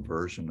their own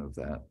version of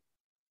that.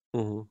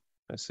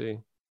 I see.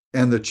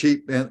 And the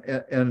cheap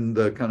and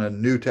the kind of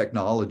new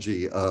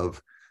technology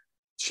of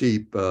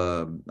cheap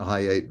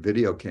high-8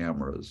 video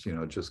cameras,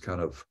 just kind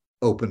of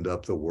opened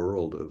up the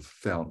world of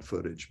found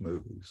footage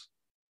movies.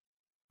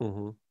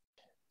 So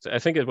I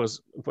think it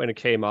was, when it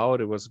came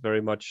out, it was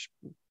very much,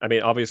 I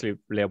mean, obviously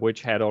Blair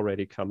Witch had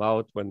already come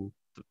out when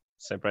the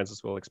St.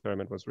 Francisville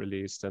Experiment was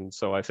released. And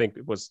so I think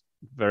it was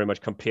very much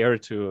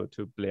compared to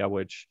Blair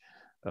Witch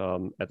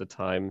at the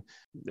time.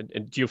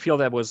 And do you feel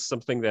that was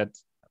something that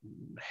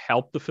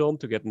helped the film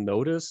to get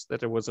noticed, that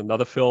there was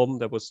another film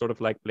that was sort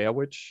of like Blair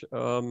Witch,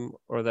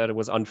 or that it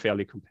was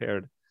unfairly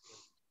compared?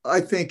 I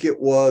think it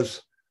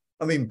was,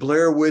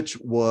 Blair Witch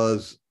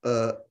was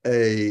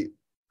an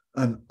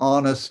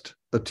honest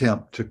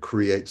attempt to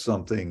create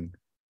something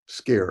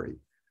scary.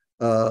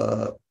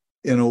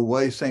 In a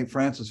way, St.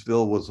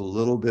 Francisville was a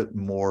little bit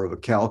more of a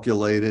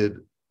calculated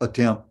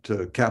attempt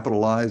to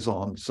capitalize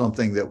on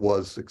something that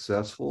was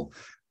successful.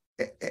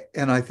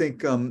 And I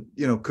think,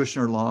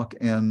 Kushner Locke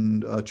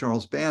and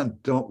Charles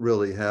Band don't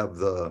really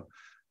have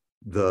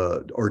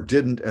or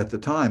didn't at the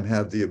time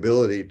have the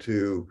ability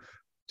to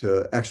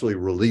actually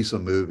release a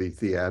movie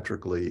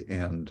theatrically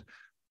and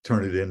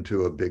turn it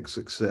into a big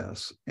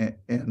success.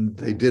 And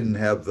they didn't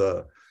have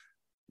the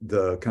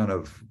kind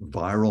of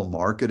viral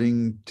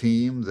marketing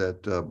team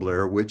that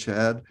Blair Witch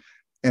had.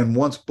 And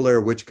once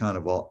Blair Witch kind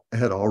of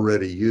had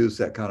already used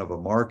that kind of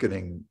a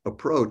marketing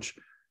approach,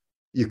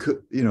 you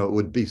could, it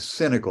would be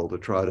cynical to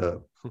try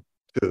to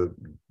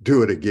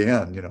do it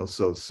again,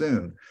 so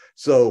soon.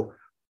 So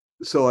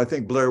I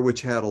think Blair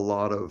Witch had a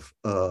lot of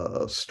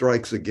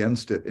strikes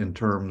against it in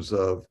terms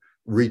of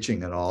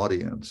reaching an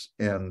audience.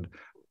 And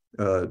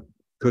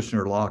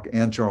Kushner Locke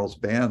and Charles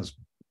Band's,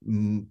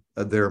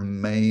 their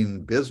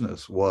main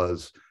business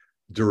was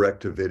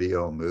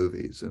direct-to-video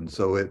movies. And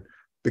so it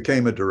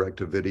became a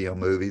direct-to-video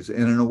movies.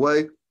 And in a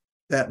way,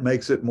 that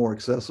makes it more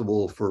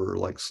accessible for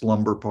like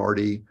slumber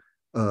party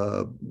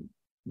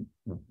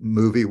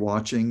movie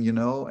watching,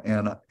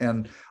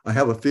 and I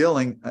have a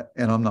feeling,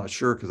 and I'm not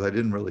sure because I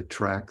didn't really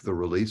track the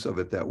release of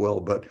it that well,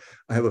 but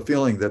I have a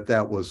feeling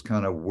that was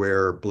kind of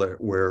where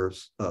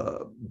St.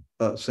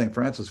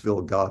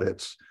 Francisville got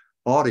its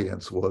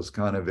audience, was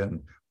kind of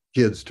in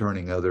kids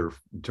turning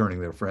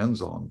their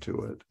friends on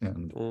to it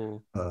and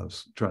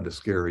trying to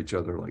scare each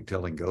other, like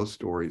telling ghost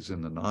stories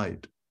in the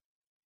night.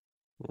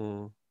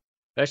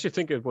 I actually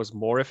think it was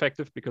more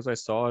effective because I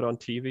saw it on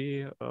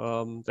TV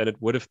than it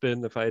would have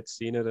been if I had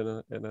seen it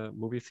in a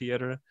movie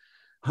theater.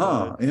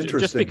 Interesting.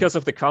 Just because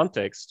of the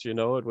context, it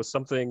was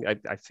something,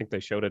 I think they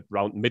showed it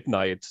around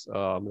midnight.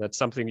 That's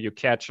something you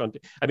catch on.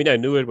 I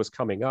knew it was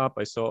coming up.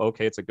 I saw,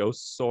 okay, it's a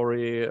ghost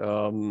story.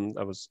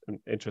 I was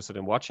interested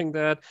in watching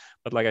that.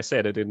 But like I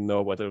said, I didn't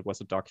know whether it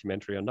was a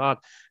documentary or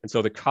not. And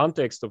so the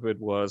context of it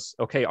was,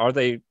 okay, are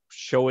they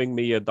showing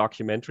me a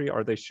documentary?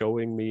 Are they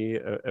showing me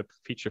a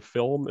feature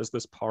film? Is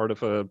this part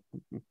of a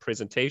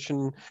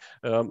presentation?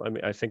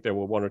 I think there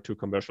were one or two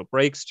commercial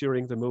breaks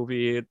during the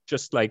movie,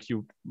 just like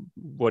you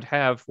would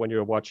have when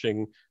you're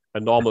watching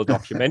a normal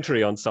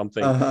documentary on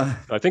something.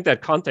 I think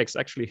that context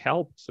actually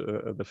helped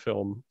the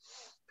film.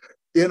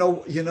 You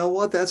know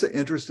what? That's an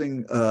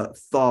interesting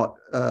thought,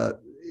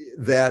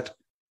 that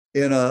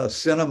in a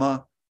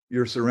cinema,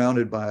 you're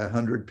surrounded by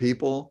 100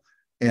 people,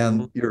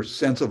 and your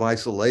sense of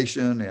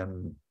isolation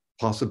and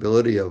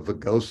possibility of a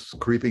ghost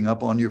creeping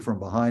up on you from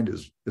behind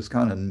is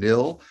kind of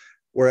nil.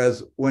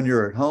 Whereas when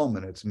you're at home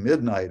and it's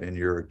midnight and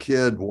you're a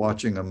kid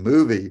watching a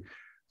movie,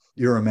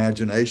 your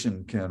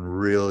imagination can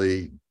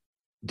really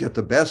get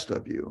the best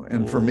of you.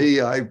 And for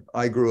me,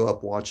 I grew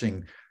up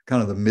watching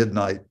kind of the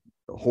midnight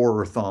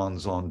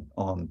horror-thons on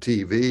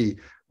TV,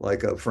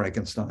 like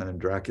Frankenstein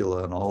and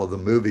Dracula and all of the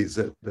movies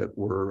that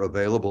were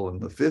available in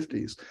the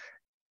 50s.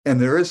 And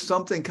there is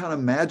something kind of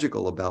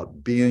magical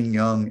about being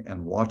young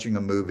and watching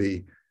a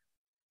movie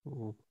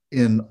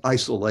in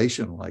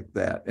isolation like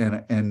that.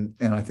 And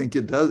I think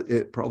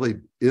it probably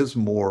is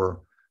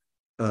more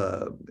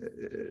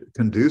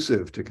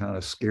conducive to kind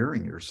of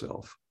scaring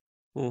yourself.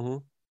 Mm-hmm.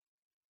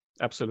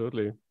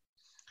 Absolutely.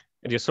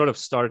 And you sort of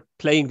start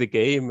playing the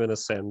game in a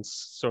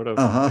sense, sort of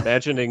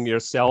imagining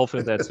yourself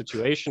in that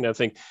situation. I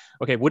think,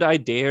 okay, would I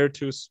dare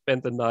to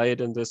spend the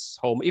night in this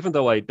home, even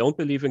though I don't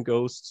believe in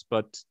ghosts,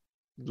 but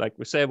like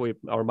we said,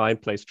 our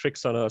mind plays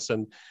tricks on us.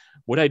 And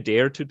would I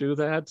dare to do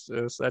that?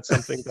 Is that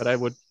something that I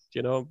would,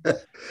 so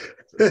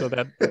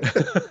that...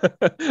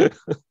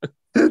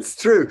 It's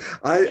true.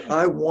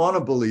 I want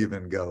to believe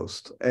in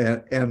ghosts,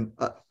 and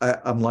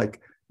I'm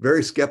like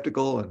very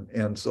skeptical,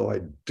 and so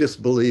I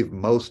disbelieve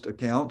most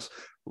accounts,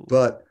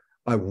 but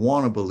I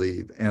want to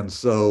believe, and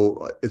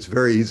so it's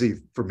very easy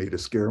for me to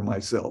scare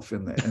myself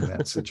in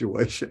that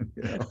situation.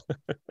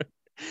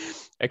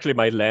 Actually,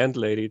 my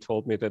landlady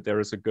told me that there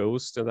is a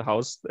ghost in the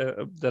house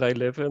that I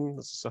live in.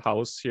 This is a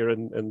house here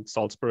in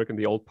Salzburg, in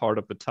the old part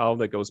of the town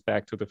that goes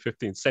back to the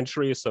 15th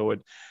century, so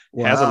it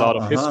has a lot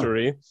of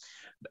history.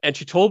 And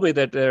she told me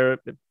that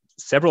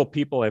several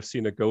people have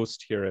seen a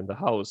ghost here in the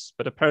house,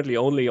 but apparently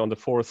only on the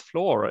 4th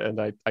floor. And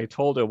I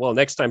told her, well,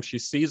 next time she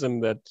sees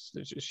him, that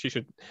she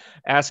should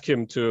ask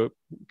him to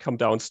come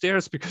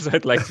downstairs because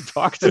I'd like to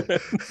talk to him.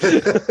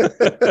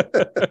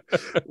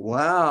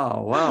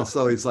 Wow.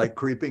 So he's like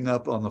creeping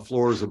up on the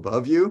floors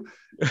above you?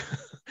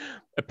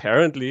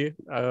 Apparently.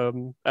 I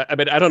mean,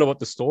 I don't know what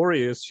the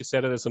story is. She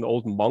said it is an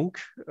old monk,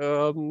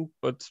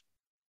 but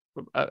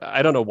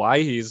I don't know why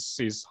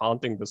he's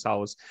haunting this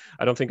house.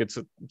 I don't think it's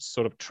a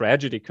sort of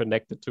tragedy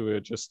connected to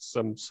it, just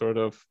some sort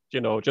of,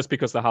 just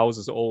because the house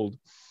is old.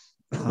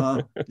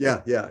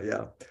 Yeah.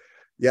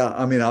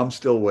 I mean, I'm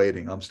still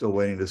waiting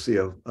to see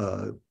a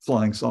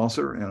flying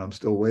saucer, and I'm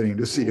still waiting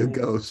to see a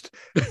ghost.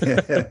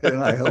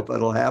 And I hope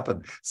it'll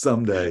happen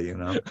someday,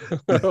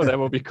 Oh, that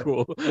would be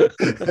cool.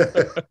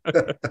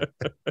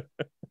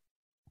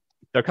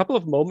 There are a couple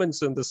of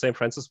moments in the St.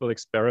 Francisville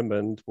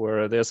Experiment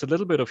where there's a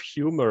little bit of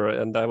humor,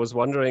 and I was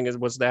wondering,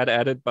 was that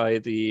added by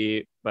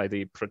the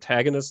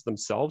protagonists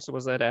themselves, or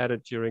was that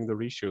added during the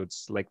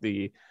reshoots, like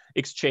the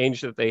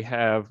exchange that they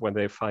have when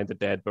they find a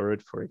dead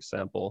bird, for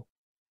example?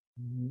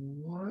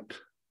 What?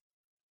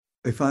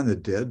 They find the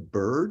dead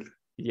bird?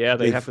 Yeah,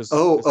 they have this.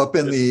 Up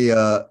in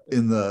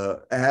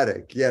the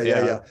attic.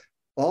 Yeah.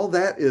 All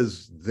that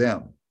is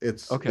them.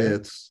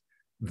 It's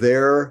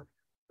there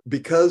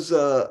because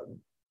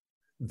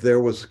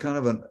there was kind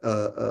of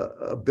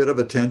a bit of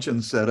a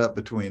tension set up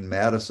between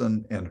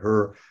Madison and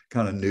her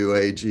kind of new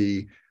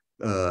agey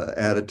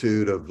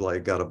attitude of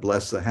like, gotta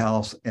bless the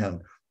house,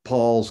 and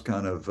Paul's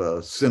kind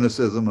of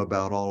cynicism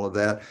about all of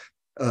that.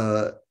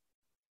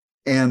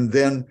 And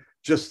then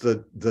just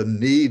the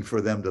need for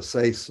them to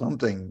say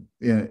something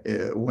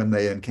when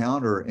they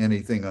encounter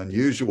anything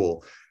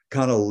unusual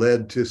kind of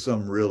led to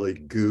some really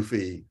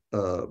goofy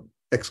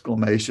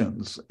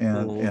exclamations.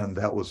 And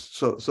that was,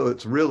 so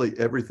it's really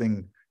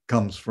everything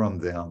comes from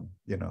them.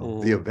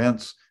 The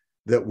events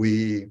that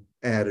we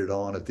added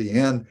on at the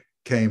end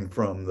came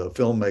from the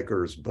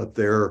filmmakers, but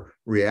their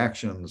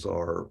reactions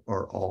are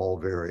all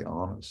very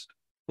honest.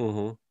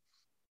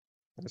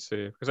 I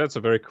see, because that's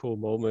a very cool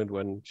moment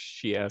when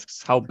she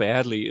asks, "How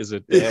badly is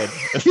it dead?"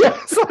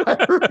 Yes,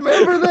 I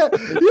remember that.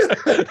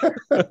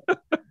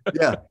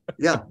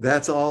 Yeah,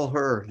 that's all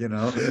her, And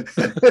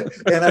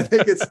I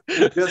think it's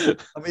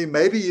just, I mean,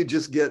 maybe you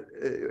just get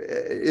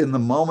in the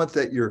moment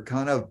that you're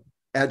kind of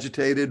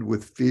agitated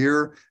with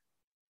fear,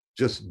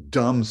 just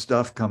dumb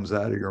stuff comes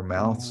out of your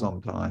mouth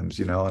sometimes,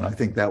 and I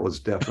think that was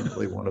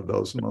definitely one of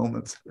those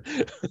moments.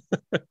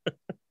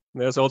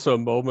 There's also a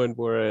moment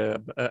where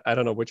I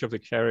don't know which of the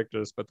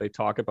characters, but they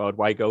talk about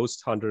why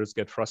ghost hunters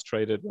get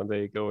frustrated when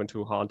they go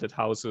into haunted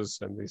houses,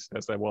 and he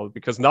says that, well,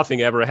 because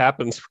nothing ever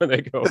happens when they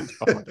go into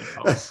a haunted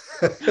house.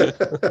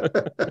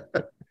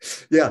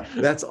 Yeah,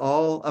 that's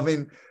all. I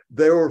mean,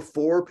 there were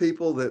 4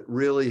 people that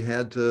really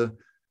had to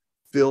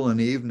fill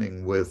an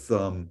evening with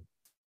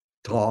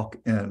talk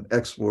and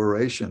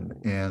exploration,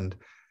 and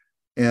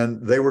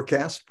they were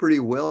cast pretty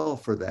well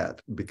for that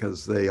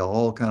because they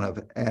all kind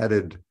of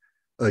added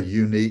a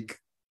unique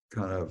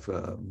kind of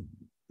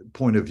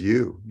point of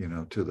view,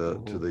 to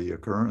the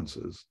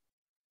occurrences.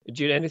 Did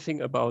you know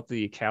anything about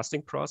the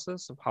casting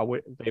process of how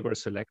they were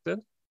selected?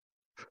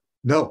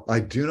 No, I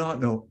do not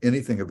know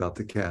anything about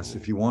the cast.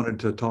 If you wanted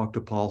to talk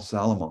to Paul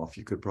Salamoff,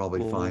 you could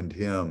probably find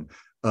him,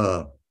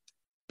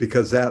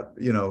 because that,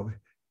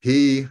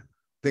 I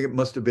think it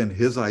must have been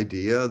his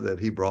idea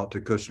that he brought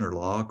to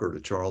Kushner-Locke or to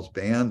Charles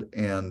Band,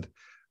 and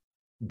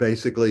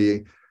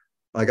basically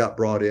I got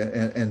brought in,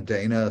 and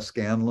Dana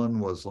Scanlon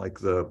was like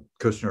the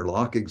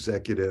Kushner-Locke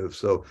executive.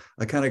 So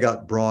I kind of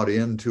got brought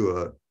into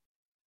a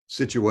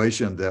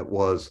situation that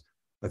was,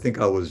 I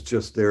think I was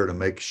just there to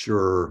make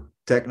sure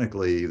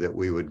technically that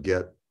we would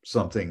get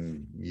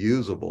something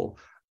usable.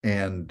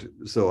 And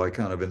so I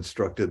kind of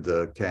instructed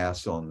the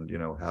cast on,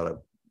 how to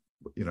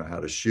how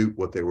to shoot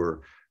what they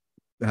were,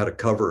 how to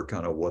cover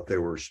kind of what they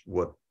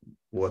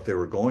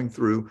were going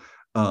through.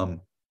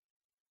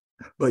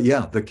 But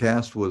yeah, the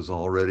cast was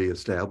already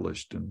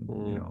established,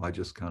 and I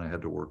just kind of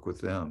had to work with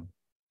them.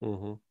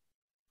 Mm-hmm.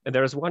 And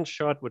there is one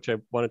shot which I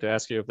wanted to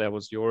ask you if that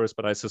was yours,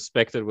 but I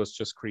suspect it was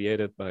just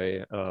created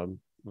by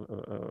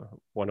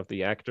one of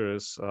the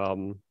actors.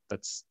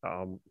 That's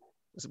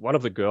one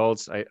of the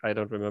girls. I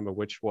don't remember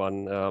which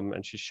one.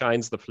 And she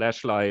shines the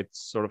flashlight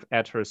sort of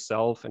at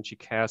herself, and she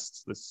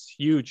casts this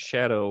huge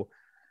shadow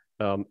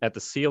at the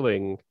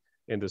ceiling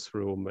in this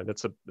room. And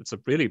it's a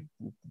really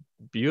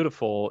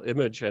beautiful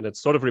image, and it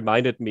sort of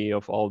reminded me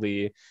of all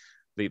the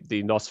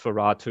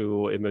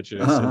Nosferatu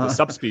images in the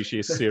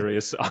Subspecies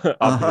series,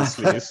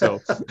 obviously. So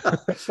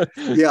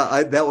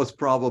yeah, that was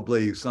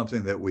probably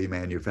something that we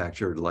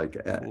manufactured like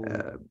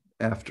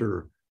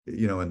after,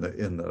 in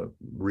the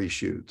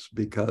reshoots,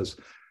 because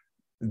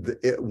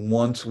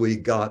once we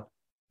got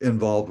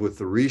involved with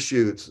the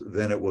reshoots,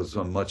 then it was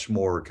a much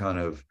more kind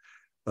of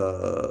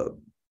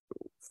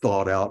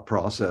thought out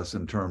process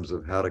in terms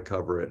of how to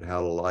cover it, how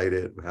to light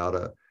it, how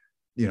to,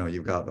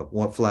 you've got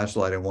one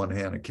flashlight in one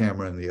hand, a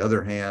camera in the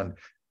other hand.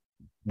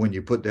 When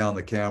you put down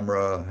the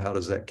camera, how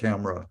does that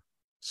camera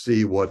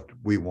see what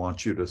we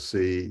want you to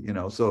see?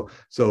 So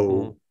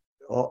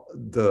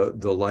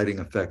the lighting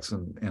effects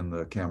and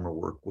the camera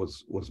work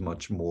was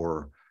much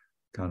more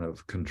kind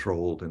of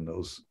controlled in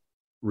those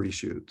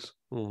reshoots.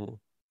 Mm-hmm.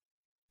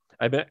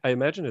 I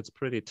imagine it's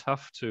pretty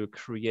tough to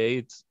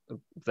create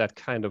that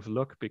kind of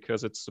look,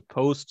 because it's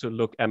supposed to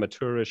look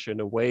amateurish in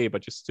a way,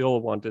 but you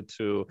still wanted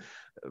to,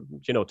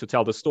 to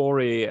tell the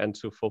story and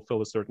to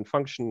fulfill a certain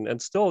function,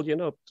 and still,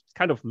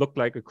 kind of look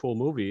like a cool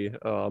movie,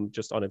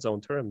 just on its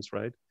own terms,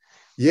 right?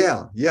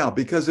 Yeah,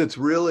 because it's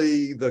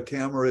really, the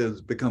camera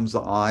becomes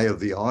the eye of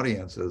the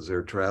audience as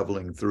they're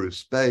traveling through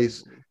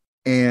space,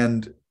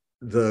 and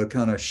the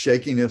kind of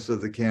shakiness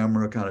of the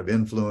camera kind of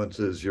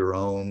influences your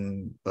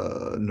own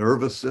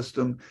nervous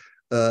system.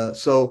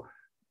 So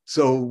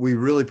we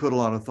really put a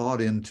lot of thought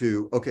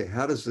into, okay,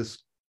 how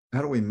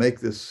do we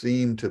make this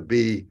seem to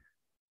be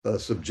a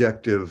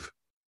subjective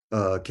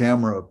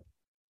camera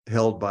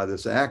held by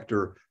this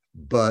actor,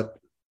 but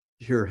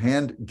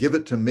give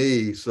it to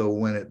me, so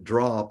when it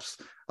drops,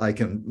 I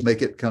can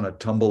make it kind of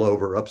tumble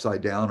over upside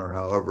down or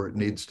however it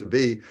needs to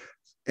be,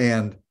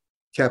 and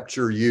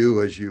capture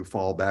you as you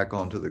fall back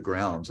onto the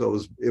ground. So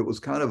it was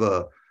kind of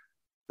a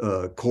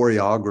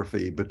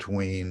choreography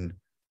between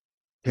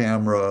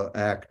camera,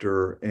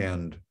 actor,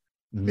 and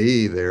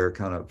me there,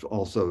 kind of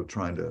also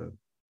trying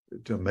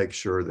to make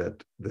sure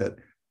that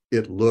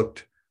it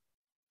looked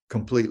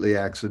completely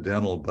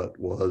accidental, but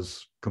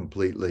was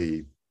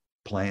completely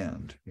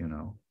planned,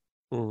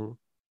 Mm-hmm.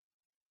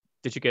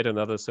 Did you get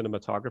another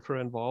cinematographer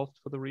involved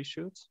for the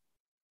reshoots?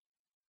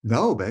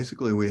 No,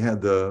 basically we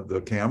had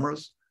the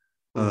cameras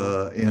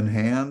in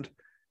hand,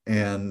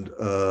 and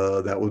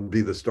that would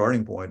be the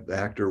starting point, the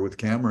actor with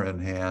camera in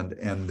hand,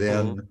 and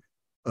then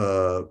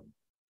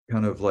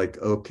kind of like,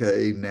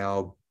 okay,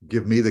 now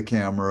give me the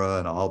camera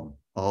and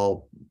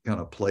I'll kind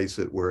of place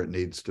it where it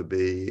needs to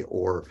be,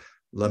 or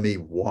let me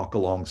walk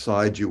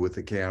alongside you with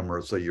the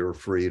camera so you're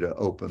free to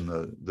open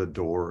the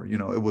door.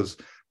 It was,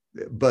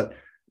 but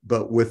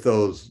with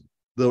those,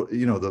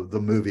 the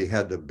movie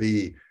had to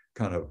be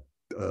kind of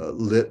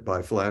lit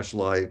by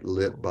flashlight,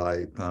 lit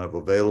by kind of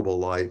available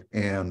light,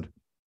 and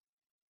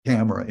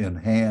camera in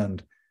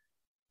hand.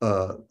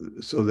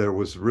 So there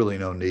was really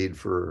no need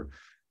to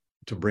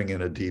bring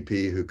in a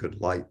DP who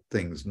could light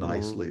things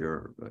nicely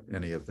or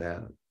any of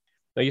that.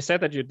 Now, you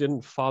said that you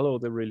didn't follow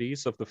the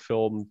release of the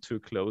film too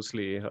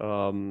closely.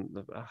 How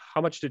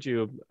much did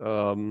you,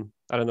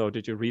 I don't know,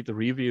 did you read the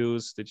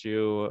reviews? Did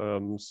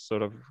you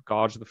sort of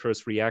gauge the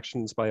first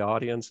reactions by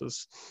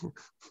audiences?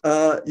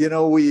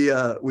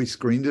 We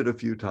screened it a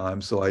few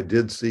times, so I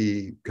did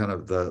see kind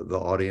of the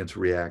audience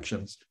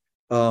reactions.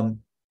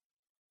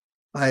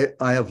 I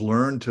have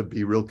learned to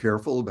be real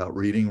careful about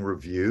reading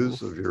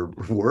reviews of your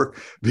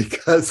work,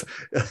 because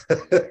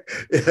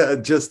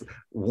just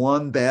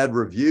one bad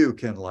review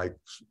can like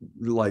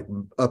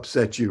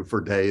upset you for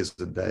days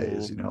and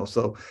days,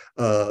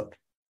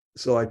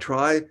 So I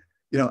try,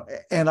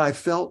 and I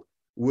felt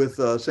with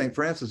St.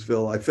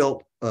 Francisville, I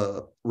felt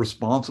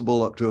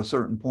responsible up to a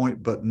certain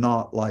point, but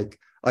not like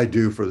I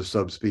do for the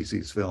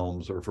Subspecies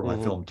films or for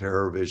my film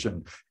Terror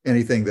Vision,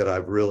 anything that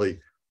I've really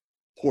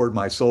poured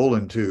my soul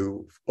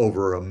into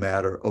over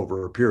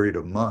a period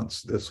of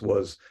months. This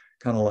was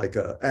kind of like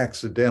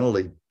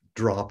accidentally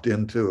dropped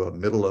into a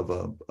middle of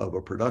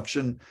a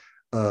production,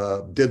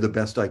 did the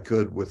best I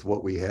could with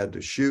what we had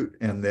to shoot,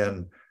 and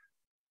then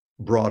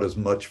brought as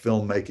much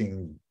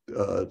filmmaking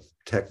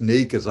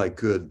technique as I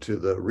could to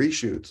the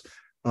reshoots.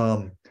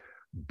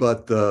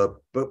 But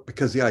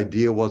because the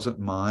idea wasn't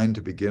mine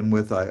to begin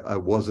with, I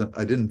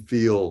didn't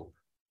feel,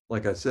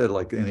 like I said,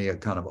 like any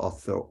kind of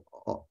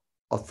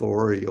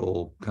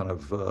authorial kind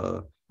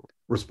of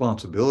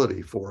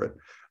responsibility for it.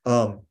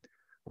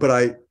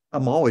 But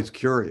I'm always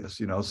curious,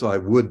 so I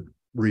would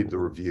read the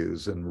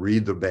reviews and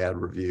read the bad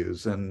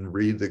reviews and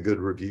read the good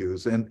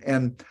reviews.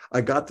 And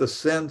I got the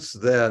sense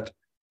that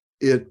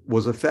it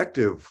was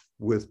effective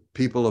with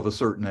people of a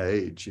certain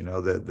age,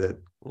 that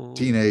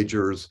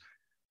teenagers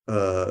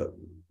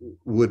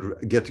would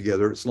get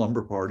together at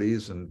slumber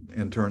parties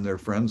and turn their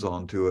friends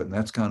onto it. And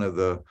that's kind of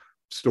the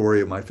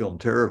story of my film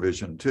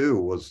TerrorVision too,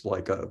 was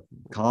like a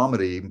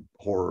comedy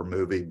horror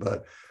movie,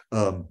 but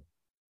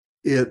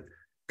it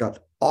got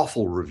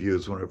awful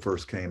reviews when it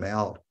first came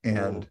out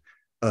and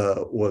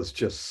was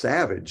just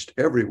savaged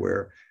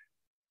everywhere.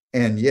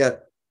 And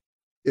yet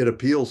it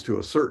appeals to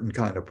a certain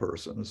kind of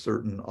person, a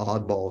certain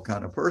oddball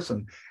kind of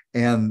person.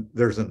 And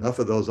there's enough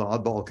of those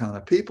oddball kind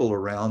of people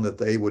around that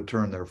they would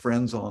turn their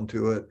friends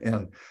onto it.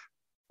 And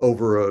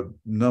over a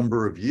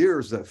number of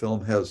years, that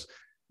film has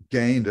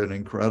gained an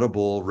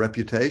incredible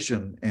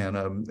reputation and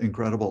an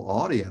incredible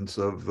audience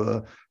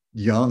of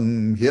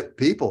young, hip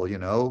people,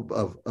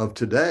 of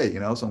today,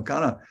 So I'm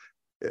kind of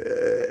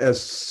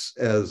as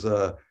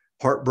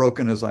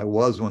heartbroken as I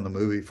was when the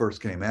movie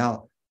first came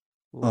out.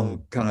 I'm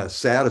kind of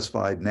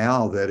satisfied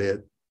now that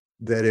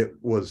it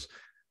was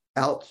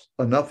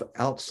enough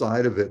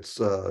outside of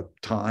its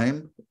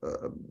time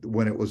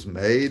when it was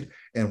made,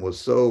 and was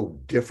so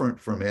different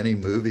from any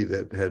movie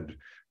that had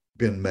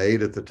been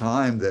made at the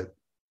time that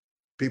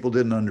people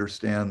didn't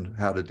understand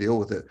how to deal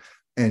with it.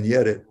 And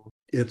yet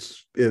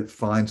it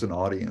finds an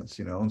audience,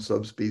 and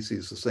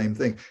Subspecies, the same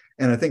thing.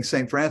 And I think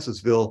St.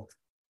 Francisville,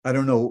 I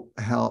don't know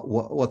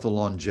what the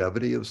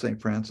longevity of St.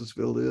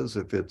 Francisville is,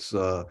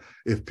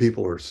 if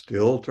people are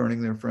still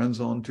turning their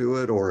friends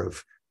onto it, or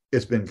if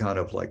it's been kind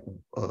of like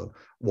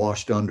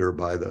washed under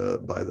by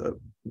the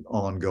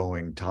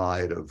ongoing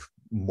tide of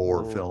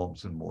more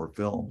films and more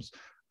films,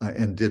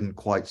 and didn't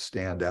quite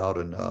stand out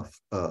enough.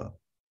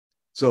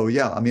 So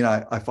yeah, I mean,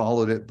 I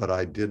followed it, but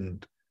I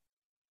didn't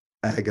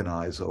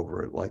agonize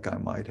over it like I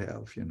might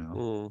have,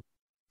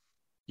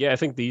 Yeah, I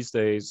think these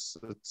days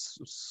it's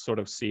sort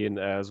of seen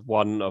as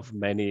one of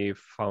many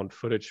found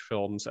footage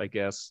films, I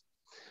guess.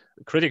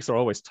 Critics are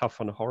always tough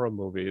on horror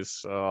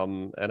movies.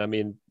 And I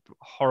mean,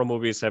 horror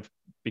movies have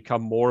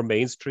become more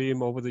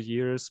mainstream over the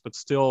years, but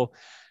still,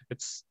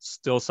 it's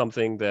still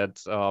something that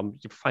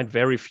you find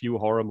very few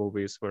horror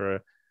movies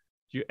where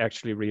you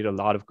actually read a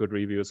lot of good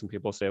reviews and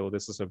people say, well,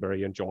 this is a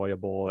very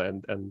enjoyable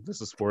and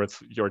this is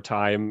worth your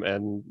time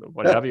and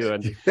what have you.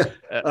 And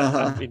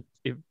I mean,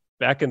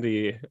 back in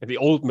the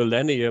old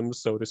millennium,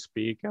 so to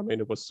speak, I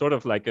mean, it was sort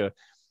of like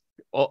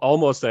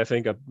almost, I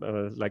think,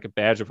 like a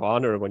badge of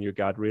honor when you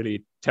got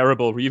really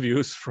terrible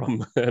reviews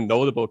from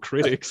notable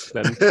critics.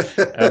 Then,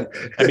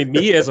 I mean,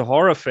 me as a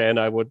horror fan,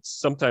 I would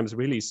sometimes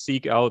really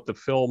seek out the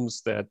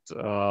films that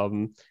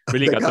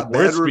really got the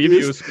worst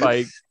reviews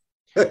by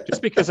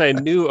just because I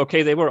knew,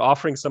 okay, they were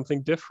offering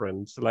something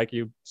different, like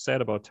you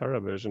said about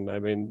TerrorVision. I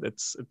mean,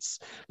 it's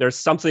there's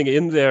something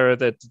in there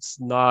that's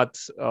not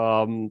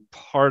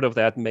part of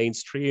that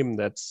mainstream,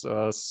 that's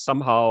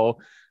somehow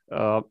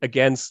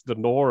against the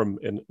norm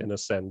in a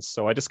sense.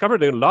 So I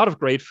discovered a lot of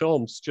great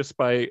films just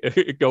by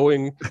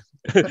going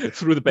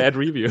through the bad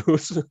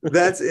reviews.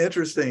 That's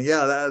interesting.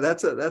 Yeah,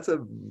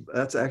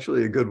 that's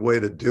actually a good way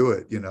to do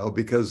it,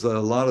 because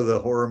a lot of the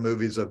horror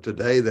movies of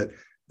today that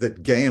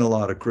gain a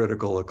lot of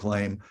critical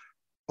acclaim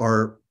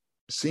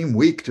seem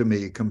weak to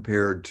me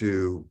compared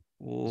to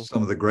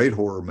some of the great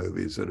horror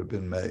movies that have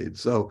been made.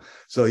 So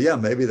yeah,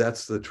 maybe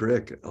that's the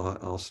trick.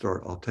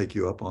 I'll take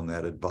you up on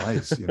that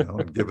advice,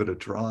 and give it a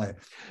try.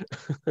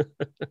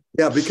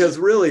 Yeah, because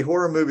really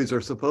horror movies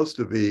are supposed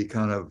to be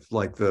kind of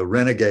like the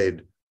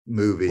renegade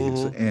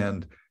movies,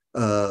 and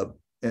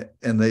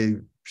they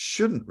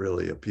shouldn't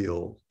really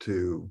appeal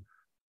to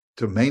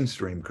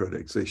mainstream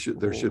critics.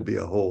 There should be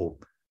a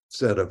whole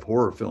set of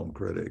horror film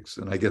critics,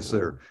 and I guess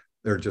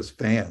they're just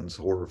fans,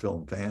 horror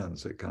film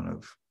fans, that kind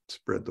of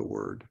spread the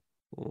word.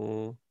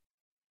 And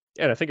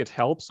I think it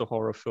helps a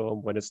horror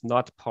film when it's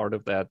not part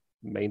of that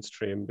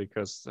mainstream,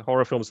 because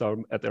horror films are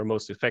at their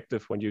most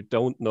effective when you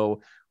don't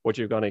know what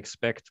you're going to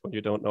expect, when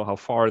you don't know how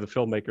far the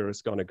filmmaker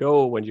is going to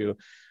go, when you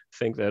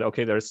think that,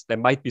 okay, there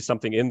might be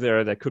something in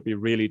there that could be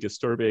really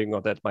disturbing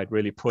or that might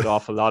really put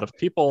off a lot of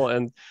people.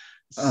 And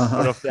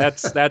sort of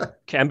that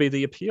can be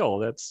the appeal.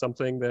 That's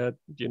something that,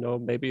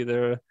 maybe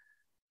they're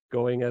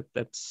going at,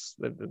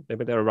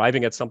 maybe they're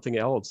arriving at something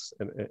else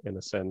in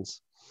a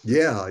sense.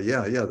 Yeah,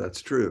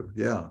 that's true.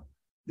 Yeah.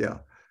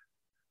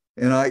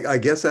 And I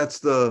guess that's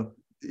the,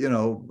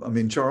 I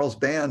mean, Charles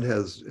Band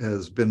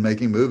has been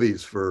making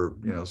movies for,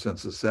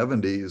 since the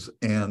 70s,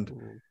 and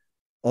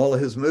all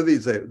of his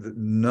movies,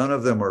 none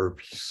of them are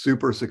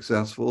super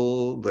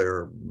successful.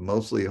 They're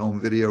mostly home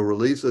video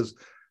releases,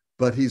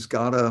 but he's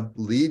got a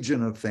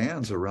legion of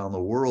fans around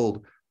the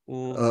world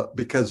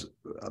because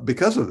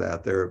of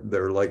that.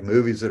 They're like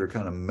movies that are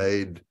kind of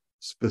made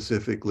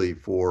specifically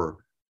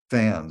for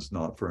fans,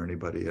 not for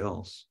anybody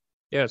else.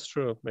 Yeah, it's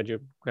true. And you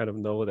kind of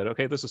know that,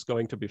 okay, this is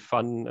going to be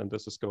fun and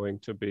this is going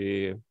to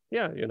be,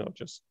 yeah,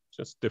 just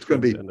It's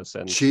going different to be in a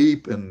sense.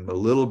 cheap and a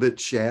little bit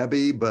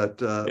shabby, but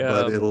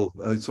Yeah. it'll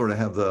sort of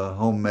have the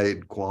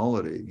homemade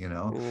quality. You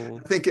know, Mm,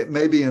 I think it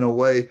maybe in a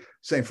way,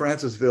 St.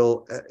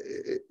 Francisville,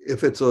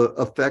 if it's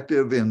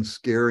effective in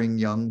scaring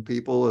young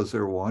people as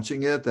they're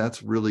watching it,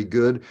 that's really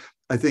good.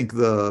 I think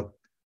the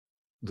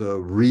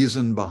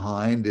reason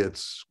behind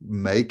its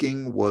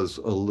making was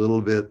a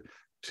little bit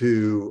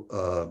too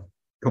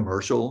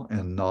commercial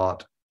and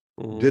not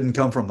mm, didn't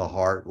come from the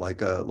heart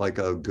like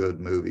a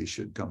good movie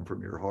should come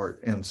from your heart.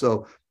 And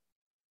so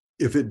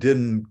if it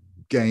didn't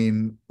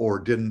gain or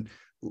didn't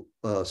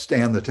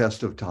stand the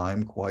test of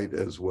time quite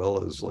as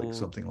well as like mm,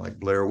 something like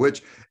Blair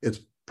Witch, it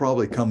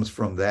probably comes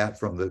from that,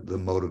 from the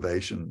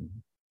motivation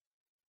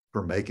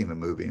for making the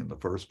movie in the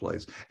first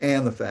place,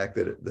 and the fact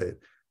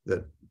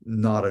that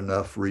not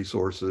enough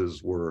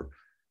resources were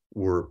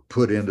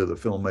put into the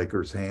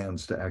filmmaker's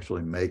hands to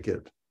actually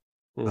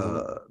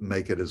mm,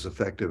 make it as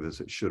effective as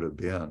it should have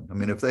been. I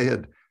mean, if they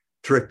had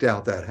tricked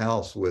out that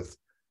house with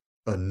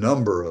a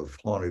number of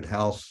haunted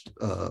house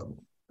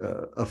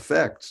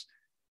effects,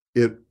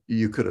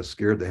 you could have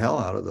scared the hell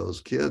out of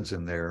those kids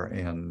in there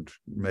and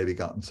maybe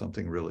gotten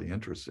something really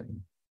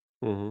interesting.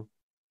 mm.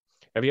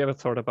 Have you ever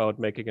thought about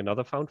making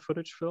another found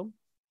footage film?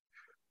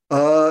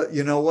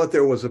 You know what?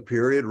 There was a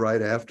period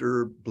right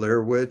after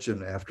Blair Witch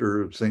and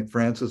after St.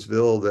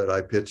 Francisville that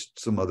I pitched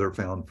some other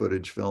found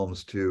footage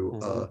films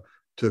Mm,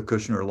 to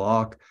Kushner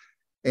Locke,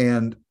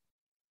 and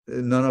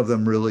none of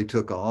them really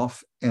took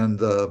off.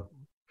 And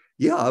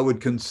yeah, I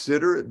would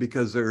consider it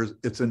because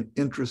it's an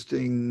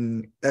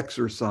interesting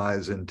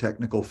exercise in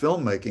technical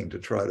filmmaking to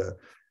try to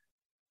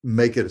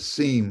make it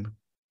seem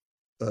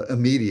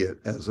immediate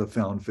as a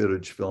found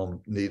footage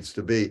film needs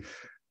to be.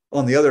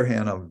 On the other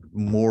hand, I'm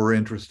more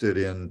interested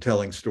in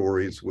telling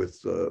stories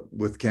with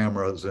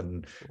cameras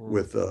and mm,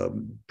 with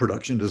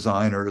production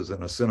designers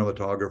and a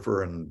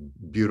cinematographer and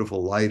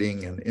beautiful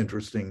lighting and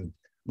interesting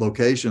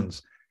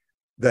locations.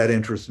 That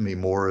interests me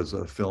more as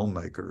a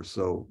filmmaker.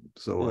 So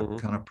I mm,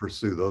 kind of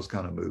pursue those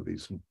kind of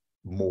movies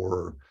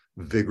more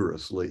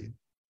vigorously.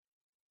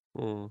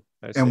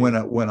 I And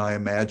see. when I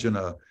imagine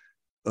a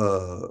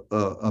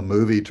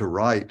movie to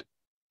write,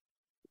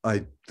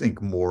 I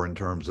think more in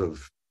terms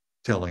of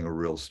telling a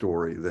real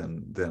story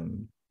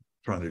than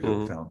trying to do a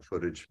Mm, found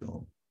footage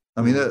film.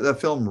 I mean, mm, that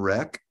film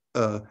Rec,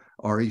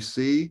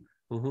 REC,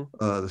 mm-hmm.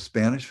 the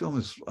Spanish film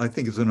is, I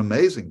think, is an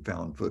amazing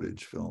found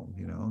footage film.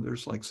 You know,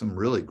 there's like some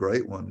really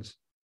great ones.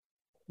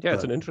 Yeah,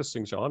 it's Uh, an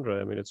interesting genre.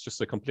 I mean, it's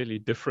just a completely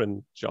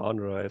different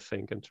genre, I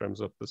think, in terms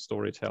of the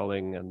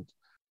storytelling, and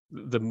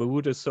the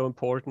mood is so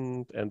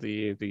important, and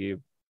the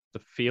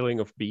feeling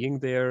of being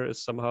there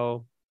is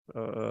somehow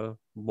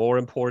more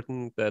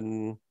important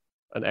than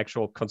an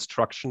actual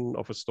construction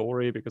of a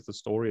story, because the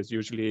story is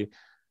usually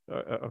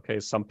okay.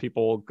 Some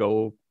people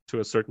go to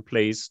a certain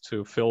place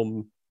to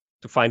film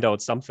to find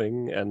out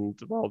something, and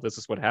well, this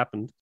is what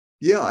happened.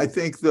 yeah, I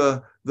think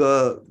the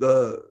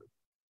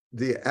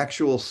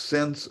actual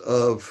sense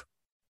of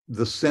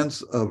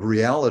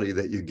reality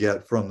that you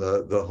get from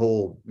the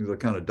whole the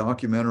kind of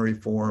documentary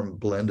form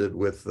blended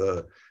with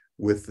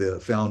the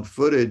found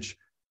footage,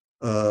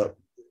 uh,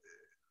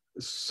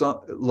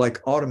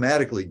 like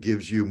automatically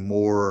gives you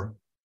more,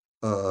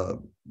 uh,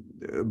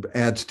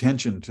 adds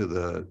tension to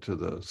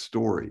the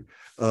story.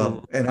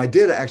 Mm, And I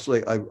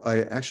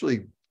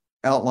actually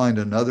outlined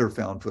another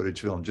found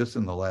footage film just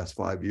in the last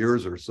 5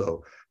 years or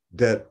so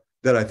that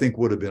I think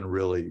would have been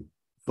really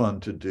fun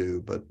to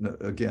do, but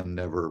again,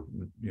 never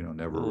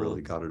mm,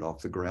 really got it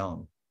off the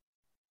ground.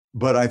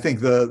 But I think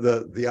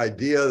the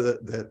idea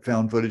that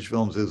found footage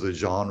films is a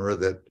genre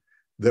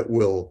that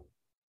will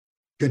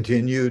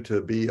continue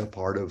to be a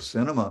part of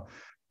cinema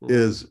mm,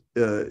 is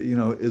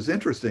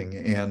interesting,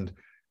 and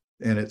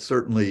it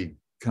certainly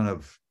kind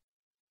of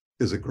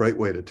is a great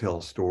way to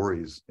tell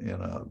stories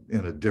in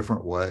a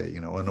different way,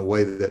 in a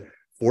way that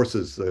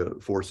forces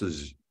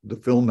the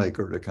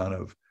filmmaker to kind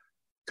of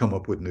come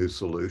up with new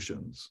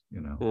solutions.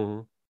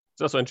 mm.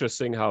 It's also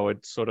interesting how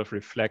it sort of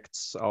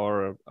reflects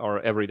our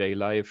everyday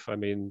life. I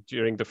mean,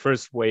 during the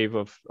first wave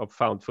of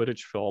found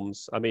footage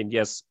films, I mean,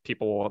 yes,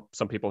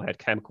 some people had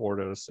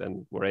camcorders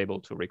and were able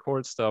to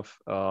record stuff.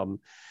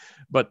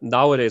 But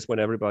nowadays, when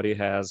everybody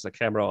has a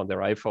camera on their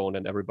iPhone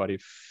and everybody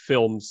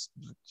films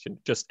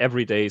just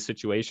everyday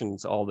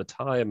situations all the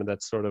time, and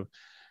that's sort of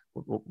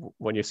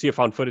when you see a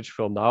found footage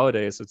film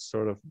nowadays, it's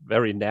sort of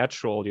very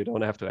natural. You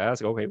don't have to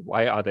ask, okay,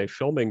 why are they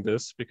filming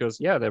this? Because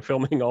yeah, they're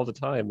filming all the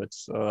time.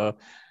 It's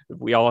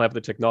we all have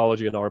the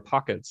technology in our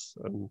pockets.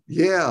 And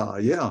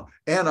Yeah.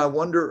 And I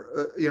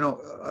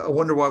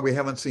wonder why we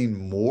haven't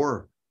seen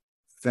more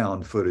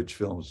found footage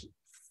films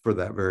for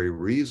that very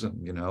reason.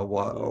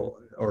 Why, mm,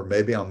 or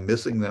maybe I'm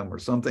missing them or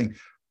something,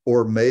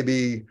 or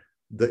maybe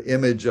the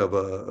image of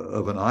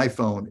an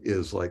iPhone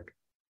is like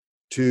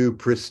too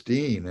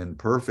pristine and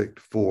perfect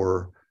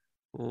for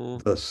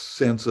mm, the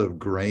sense of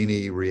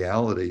grainy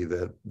reality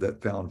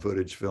that found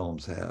footage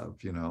films have.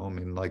 I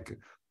mean, like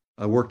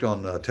I worked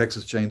on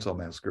Texas Chainsaw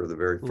Massacre, the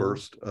very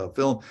first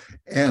film,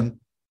 and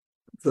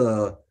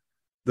the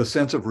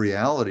sense of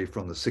reality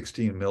from the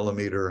 16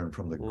 millimeter and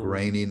from the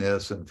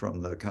graininess and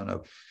from the kind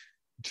of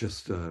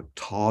just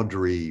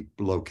tawdry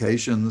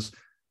locations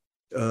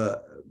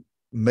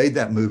made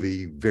that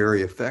movie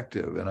very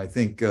effective. And I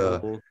think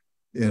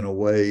in a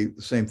way,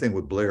 the same thing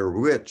with Blair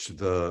Witch,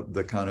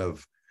 the kind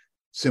of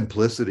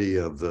simplicity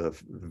of the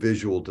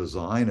visual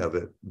design of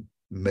it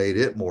made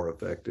it more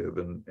effective.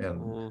 And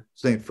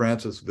St.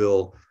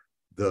 Francisville,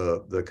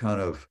 the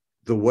kind of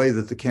the way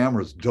that the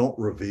cameras don't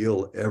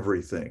reveal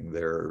everything,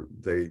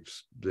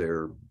 there's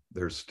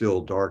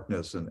still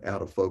darkness and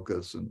out of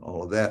focus and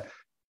all of that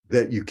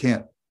you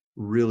can't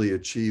really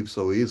achieve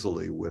so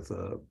easily with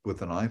an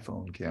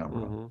iPhone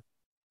camera.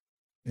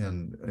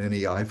 And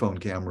any iPhone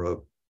camera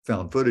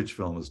found footage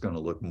film is going to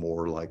look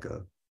more like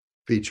a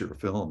feature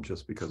film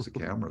just because the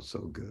camera is so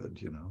good,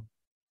 you know.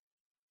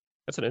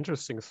 That's an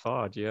interesting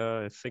thought. Yeah,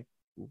 I think,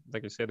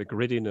 like you said, the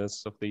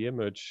grittiness of the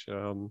image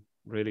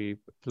really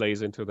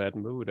plays into that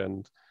mood.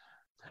 And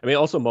I mean,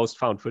 also most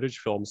found footage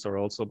films are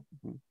also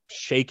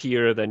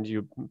shakier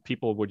than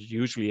people would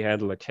usually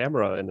handle a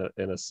camera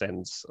in a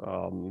sense.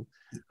 I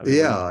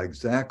mean,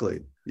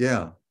 exactly.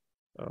 Yeah.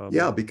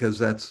 Because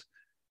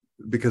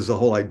the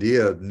whole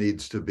idea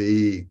needs to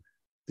be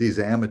these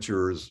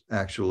amateurs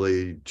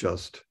actually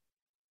just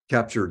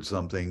captured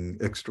something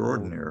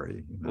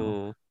extraordinary, you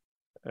know.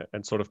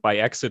 And sort of by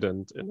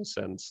accident in a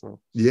sense.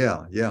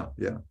 Yeah.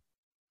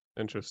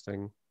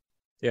 Interesting.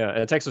 Yeah,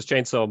 and Texas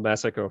Chainsaw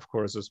Massacre, of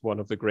course, is one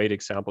of the great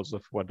examples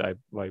of what I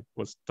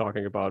was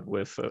talking about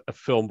with a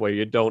film where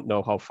you don't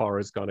know how far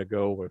it's going to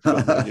go, with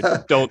film where you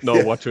don't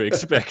know what to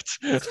expect.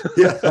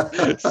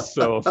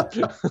 So,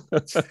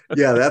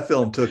 yeah, that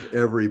film took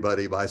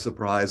everybody by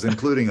surprise,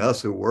 including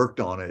us who worked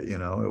on it. You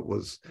know, it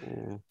was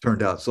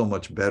turned out so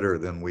much better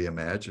than we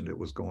imagined it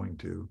was going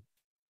to.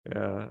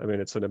 Yeah, I mean,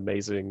 it's an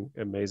amazing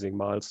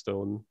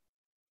milestone.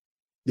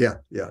 Yeah,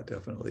 it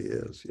definitely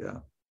is.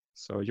 Yeah.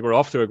 So you were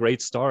off to a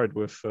great start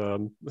with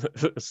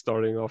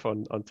starting off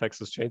on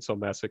Texas Chainsaw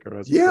Massacre.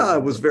 I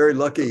was very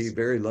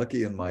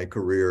lucky in my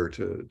career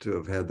to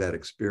have had that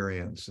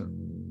experience,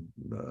 and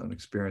an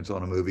experience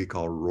on a movie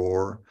called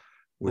Roar,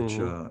 which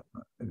do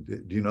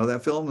you know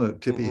that film?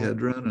 Tippi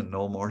Hedren and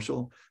Noel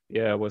Marshall.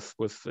 Yeah, with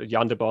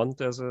Jan de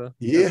Bont as a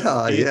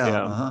yeah.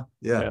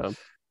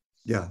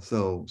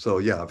 So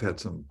yeah, I've had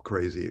some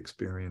crazy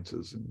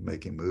experiences in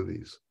making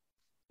movies.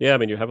 Yeah, I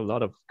mean, you have a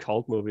lot of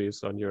cult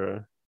movies on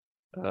your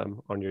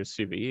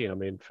CV. I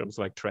mean, films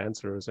like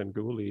Trancers and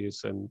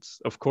Ghoulies, and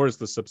of course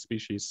the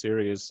Subspecies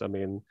series. I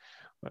mean,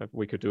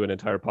 we could do an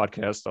entire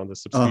podcast on the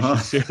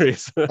Subspecies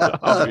series.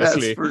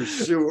 Obviously, that's for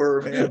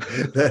sure, man.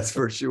 That's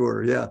for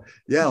sure. Yeah.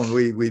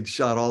 We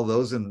shot all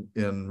those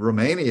in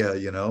Romania,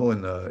 you know,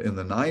 in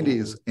the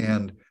 90s,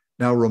 and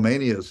now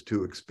Romania is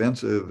too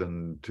expensive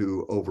and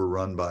too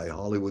overrun by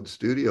Hollywood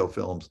studio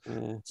films.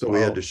 So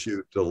we had to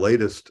shoot the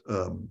latest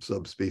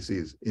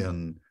Subspecies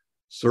in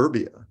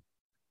Serbia.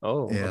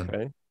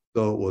 Okay.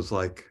 So it was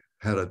like,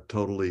 had a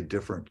totally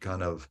different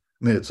kind of,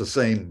 I mean, it's the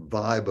same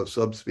vibe of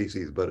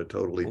Subspecies, but a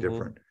totally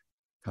different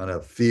kind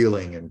of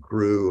feeling and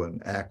crew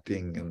and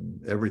acting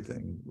and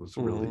everything. It was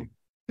a really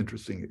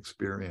interesting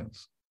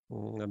experience.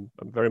 I'm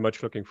very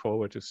much looking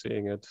forward to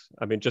seeing it.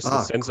 I mean, just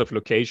the sense of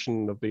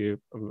location of the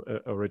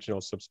original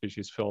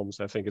Subspecies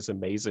films, I think, is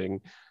amazing.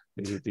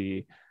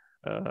 The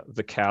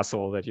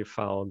castle that you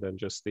found, and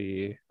just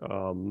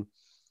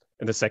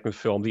in the second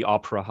film, the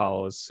opera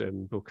house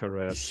in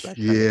Bucharest.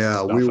 We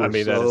were that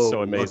is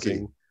so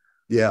amazing. Lucky.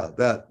 Yeah,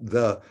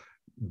 the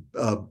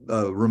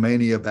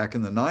Romania back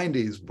in the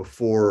 90s,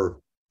 before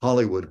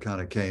Hollywood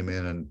kind of came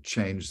in and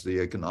changed the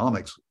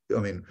economics. I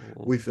mean,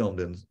 we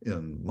filmed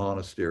in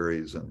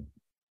monasteries and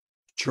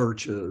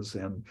churches,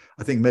 and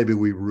I think maybe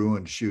we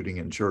ruined shooting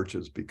in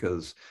churches,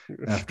 because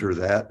after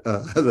that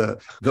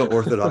the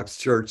Orthodox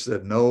Church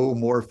said no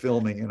more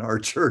filming in our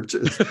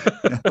churches.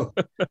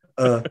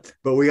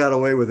 But we got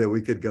away with it.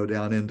 We could go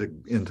down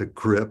into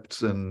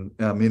crypts, and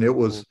I mean, it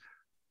was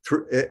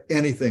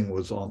anything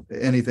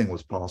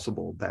was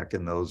possible back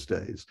in those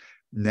days.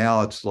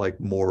 Now it's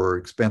like more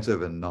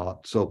expensive and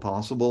not so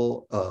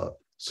possible.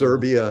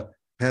 Serbia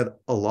had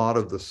a lot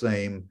of the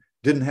same,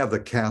 didn't have the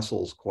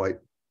castles quite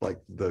like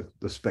the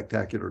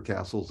spectacular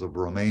castles of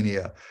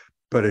Romania,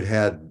 but it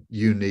had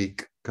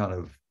unique kind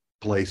of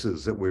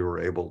places that we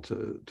were able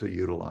to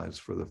utilize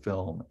for the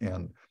film,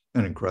 and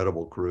an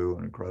incredible crew,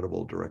 an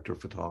incredible director of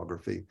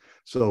photography.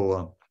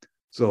 So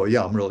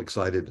yeah, I'm really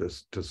excited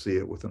to see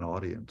it with an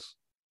audience.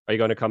 Are you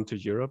going to come to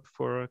Europe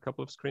for a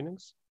couple of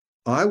screenings?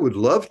 I would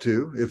love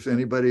to, if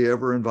anybody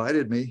ever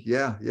invited me.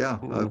 Yeah,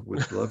 I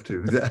would love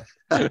to.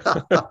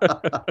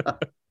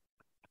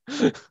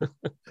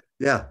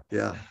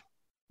 Yeah.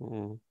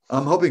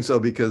 I'm hoping so,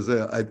 because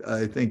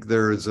I think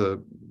there is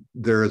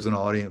an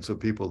audience of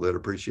people that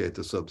appreciate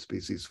the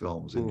Subspecies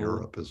films in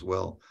Europe as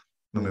well.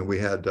 I mean, we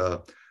had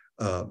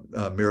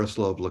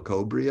Miroslav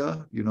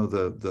Lakobria, you know,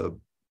 the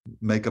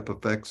makeup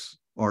effects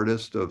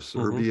artist of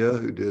Serbia,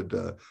 who did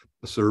a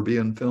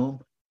Serbian film.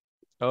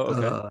 Oh,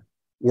 okay.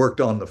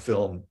 worked on the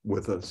film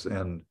with us.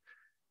 And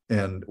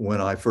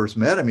when I first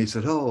met him, he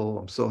said, "Oh,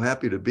 I'm so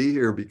happy to be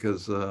here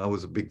because I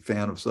was a big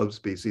fan of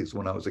Subspecies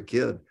when I was a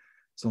kid."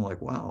 So I'm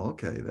like, wow,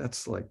 okay,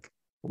 that's like,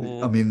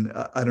 I mean,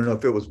 I don't know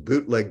if it was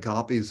bootleg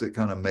copies that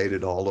kind of made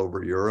it all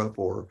over Europe,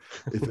 or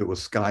if it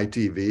was Sky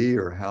TV,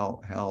 or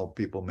how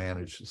people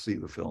managed to see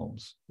the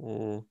films.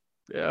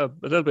 Yeah, a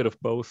little bit of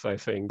both, I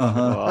think.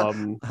 Uh-huh.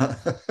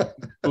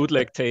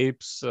 Bootleg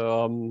tapes,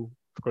 of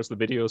course, the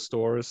video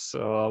stores.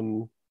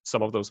 Some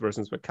of those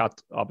versions were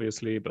cut,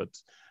 obviously, but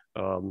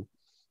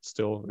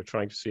still, we're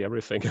trying to see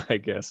everything, I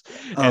guess.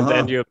 And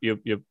then you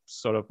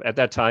sort of, at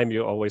that time,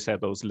 you always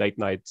had those late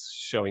night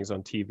showings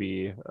on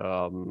TV,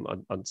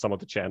 on some of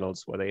the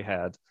channels where they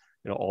had,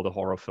 all the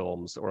horror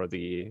films or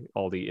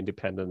all the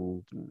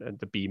independent and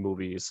the B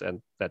movies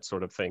and that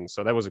sort of thing.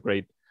 So that was a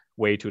great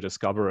way to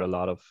discover a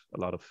lot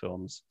of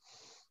films.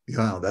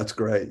 Yeah, that's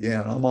great.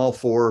 Yeah, and I'm all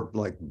for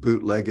like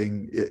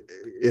bootlegging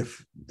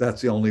if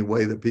that's the only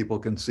way that people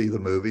can see the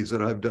movies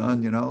that I've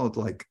done. It's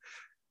like,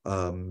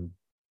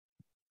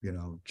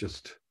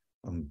 just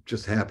I'm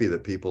just happy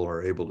that people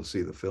are able to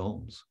see the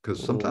films,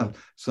 because sometimes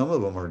some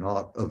of them are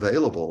not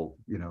available,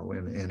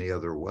 in any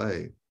other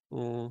way.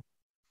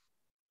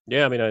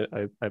 Yeah, I mean,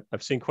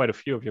 I've seen quite a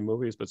few of your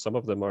movies, but some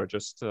of them are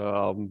just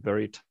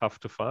very tough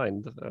to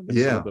find.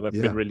 Some of them have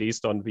been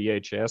released on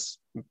VHS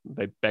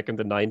back in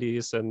the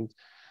 90s, and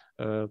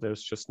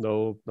there's just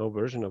no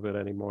version of it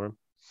anymore.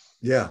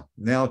 Yeah,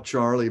 now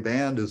Charlie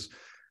Band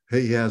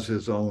he has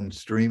his own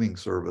streaming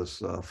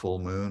service, Full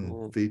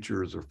Moon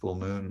Features or Full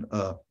Moon,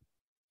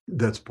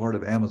 that's part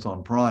of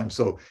Amazon Prime.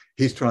 So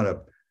he's trying to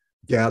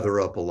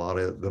gather up a lot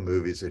of the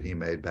movies that he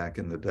made back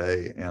in the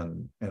day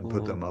and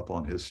put them up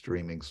on his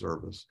streaming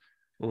service.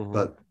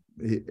 But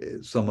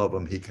some of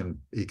them he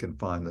can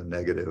find the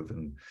negative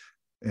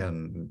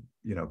and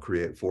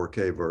create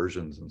 4K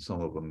versions, and some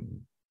of them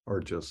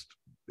are just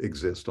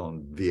exist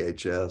on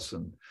VHS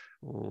and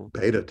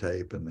beta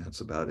tape, and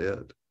that's about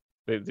it.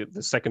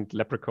 The second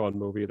Leprechaun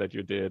movie that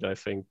you did, I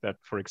think that,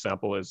 for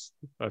example, there's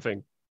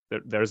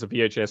a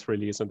VHS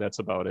release, and that's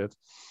about it.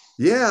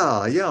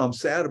 Yeah, I'm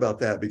sad about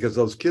that, because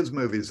those kids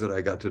movies that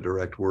I got to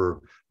direct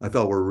I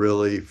thought were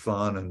really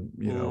fun, and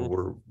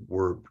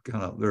were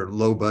kind of, they're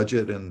low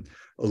budget and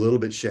a little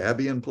bit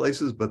shabby in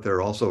places, but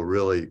they're also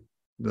really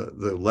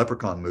the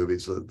Leprechaun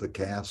movies. The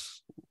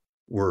casts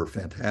were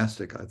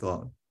fantastic, I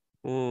thought.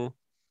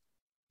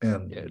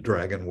 And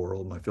Dragon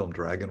World, my film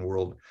Dragon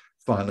World,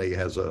 finally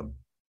has a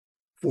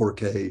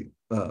 4K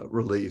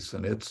release,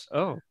 and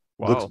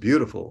looks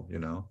beautiful.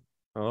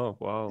 Oh,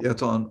 wow. Yeah,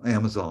 it's on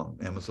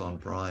Amazon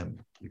Prime.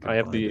 I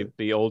have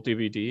the old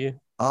DVD.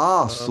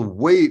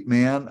 Sweet,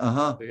 man.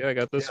 Yeah, I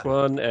got this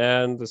one,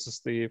 and this is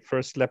the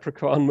first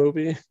Leprechaun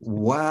movie.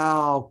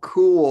 Wow,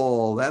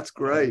 cool. That's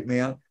great,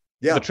 man.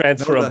 Yeah. The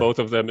transfer on both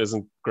of them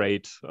isn't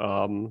great.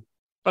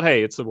 But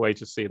hey, it's a way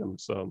to see them.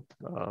 So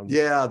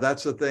yeah,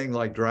 that's the thing.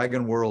 Like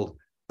Dragon World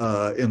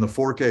in the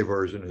 4K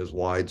version is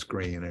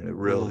widescreen, and it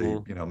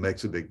really,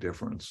 makes a big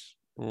difference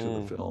to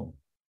the film.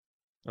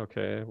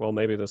 Okay, well,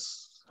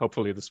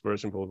 hopefully this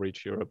version will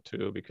reach Europe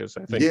too, because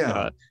I think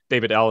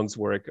David Allen's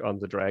work on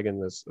the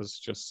dragon is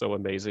just so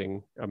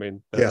amazing. I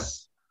mean,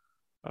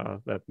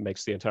 that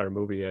makes the entire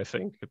movie. I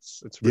think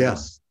it's really,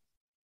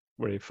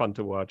 really fun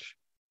to watch.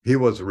 He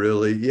was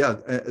really,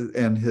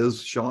 and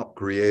his shop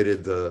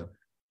created the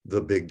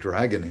big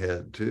dragon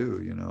head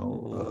too.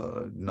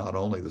 Not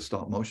only the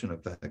stop motion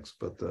effects,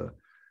 but the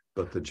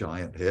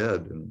giant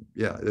head. And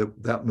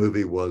that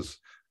movie was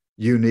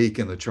unique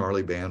in the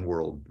Charlie Band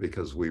world,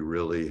 because we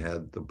really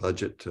had the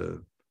budget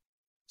to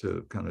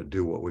kind of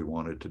do what we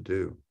wanted to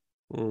do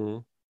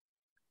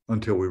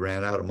until we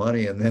ran out of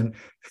money, and then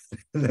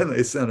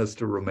they sent us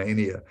to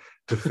Romania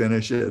to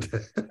finish it.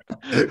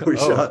 We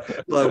shot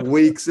like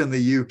weeks in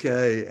the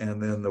UK, and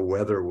then the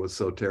weather was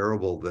so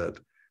terrible that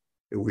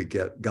we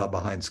got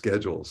behind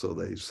schedule, so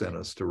they sent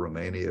us to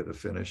Romania to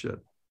finish it.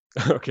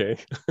 Okay.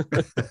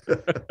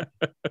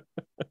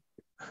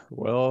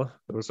 Well,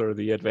 those are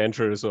the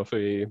adventures of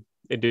a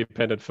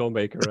independent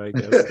filmmaker, I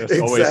guess. There's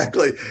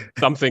exactly. Always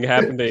something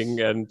happening,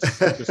 and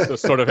just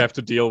sort of have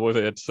to deal with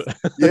it.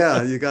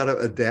 Yeah, you got to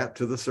adapt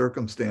to the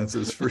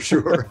circumstances for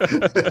sure.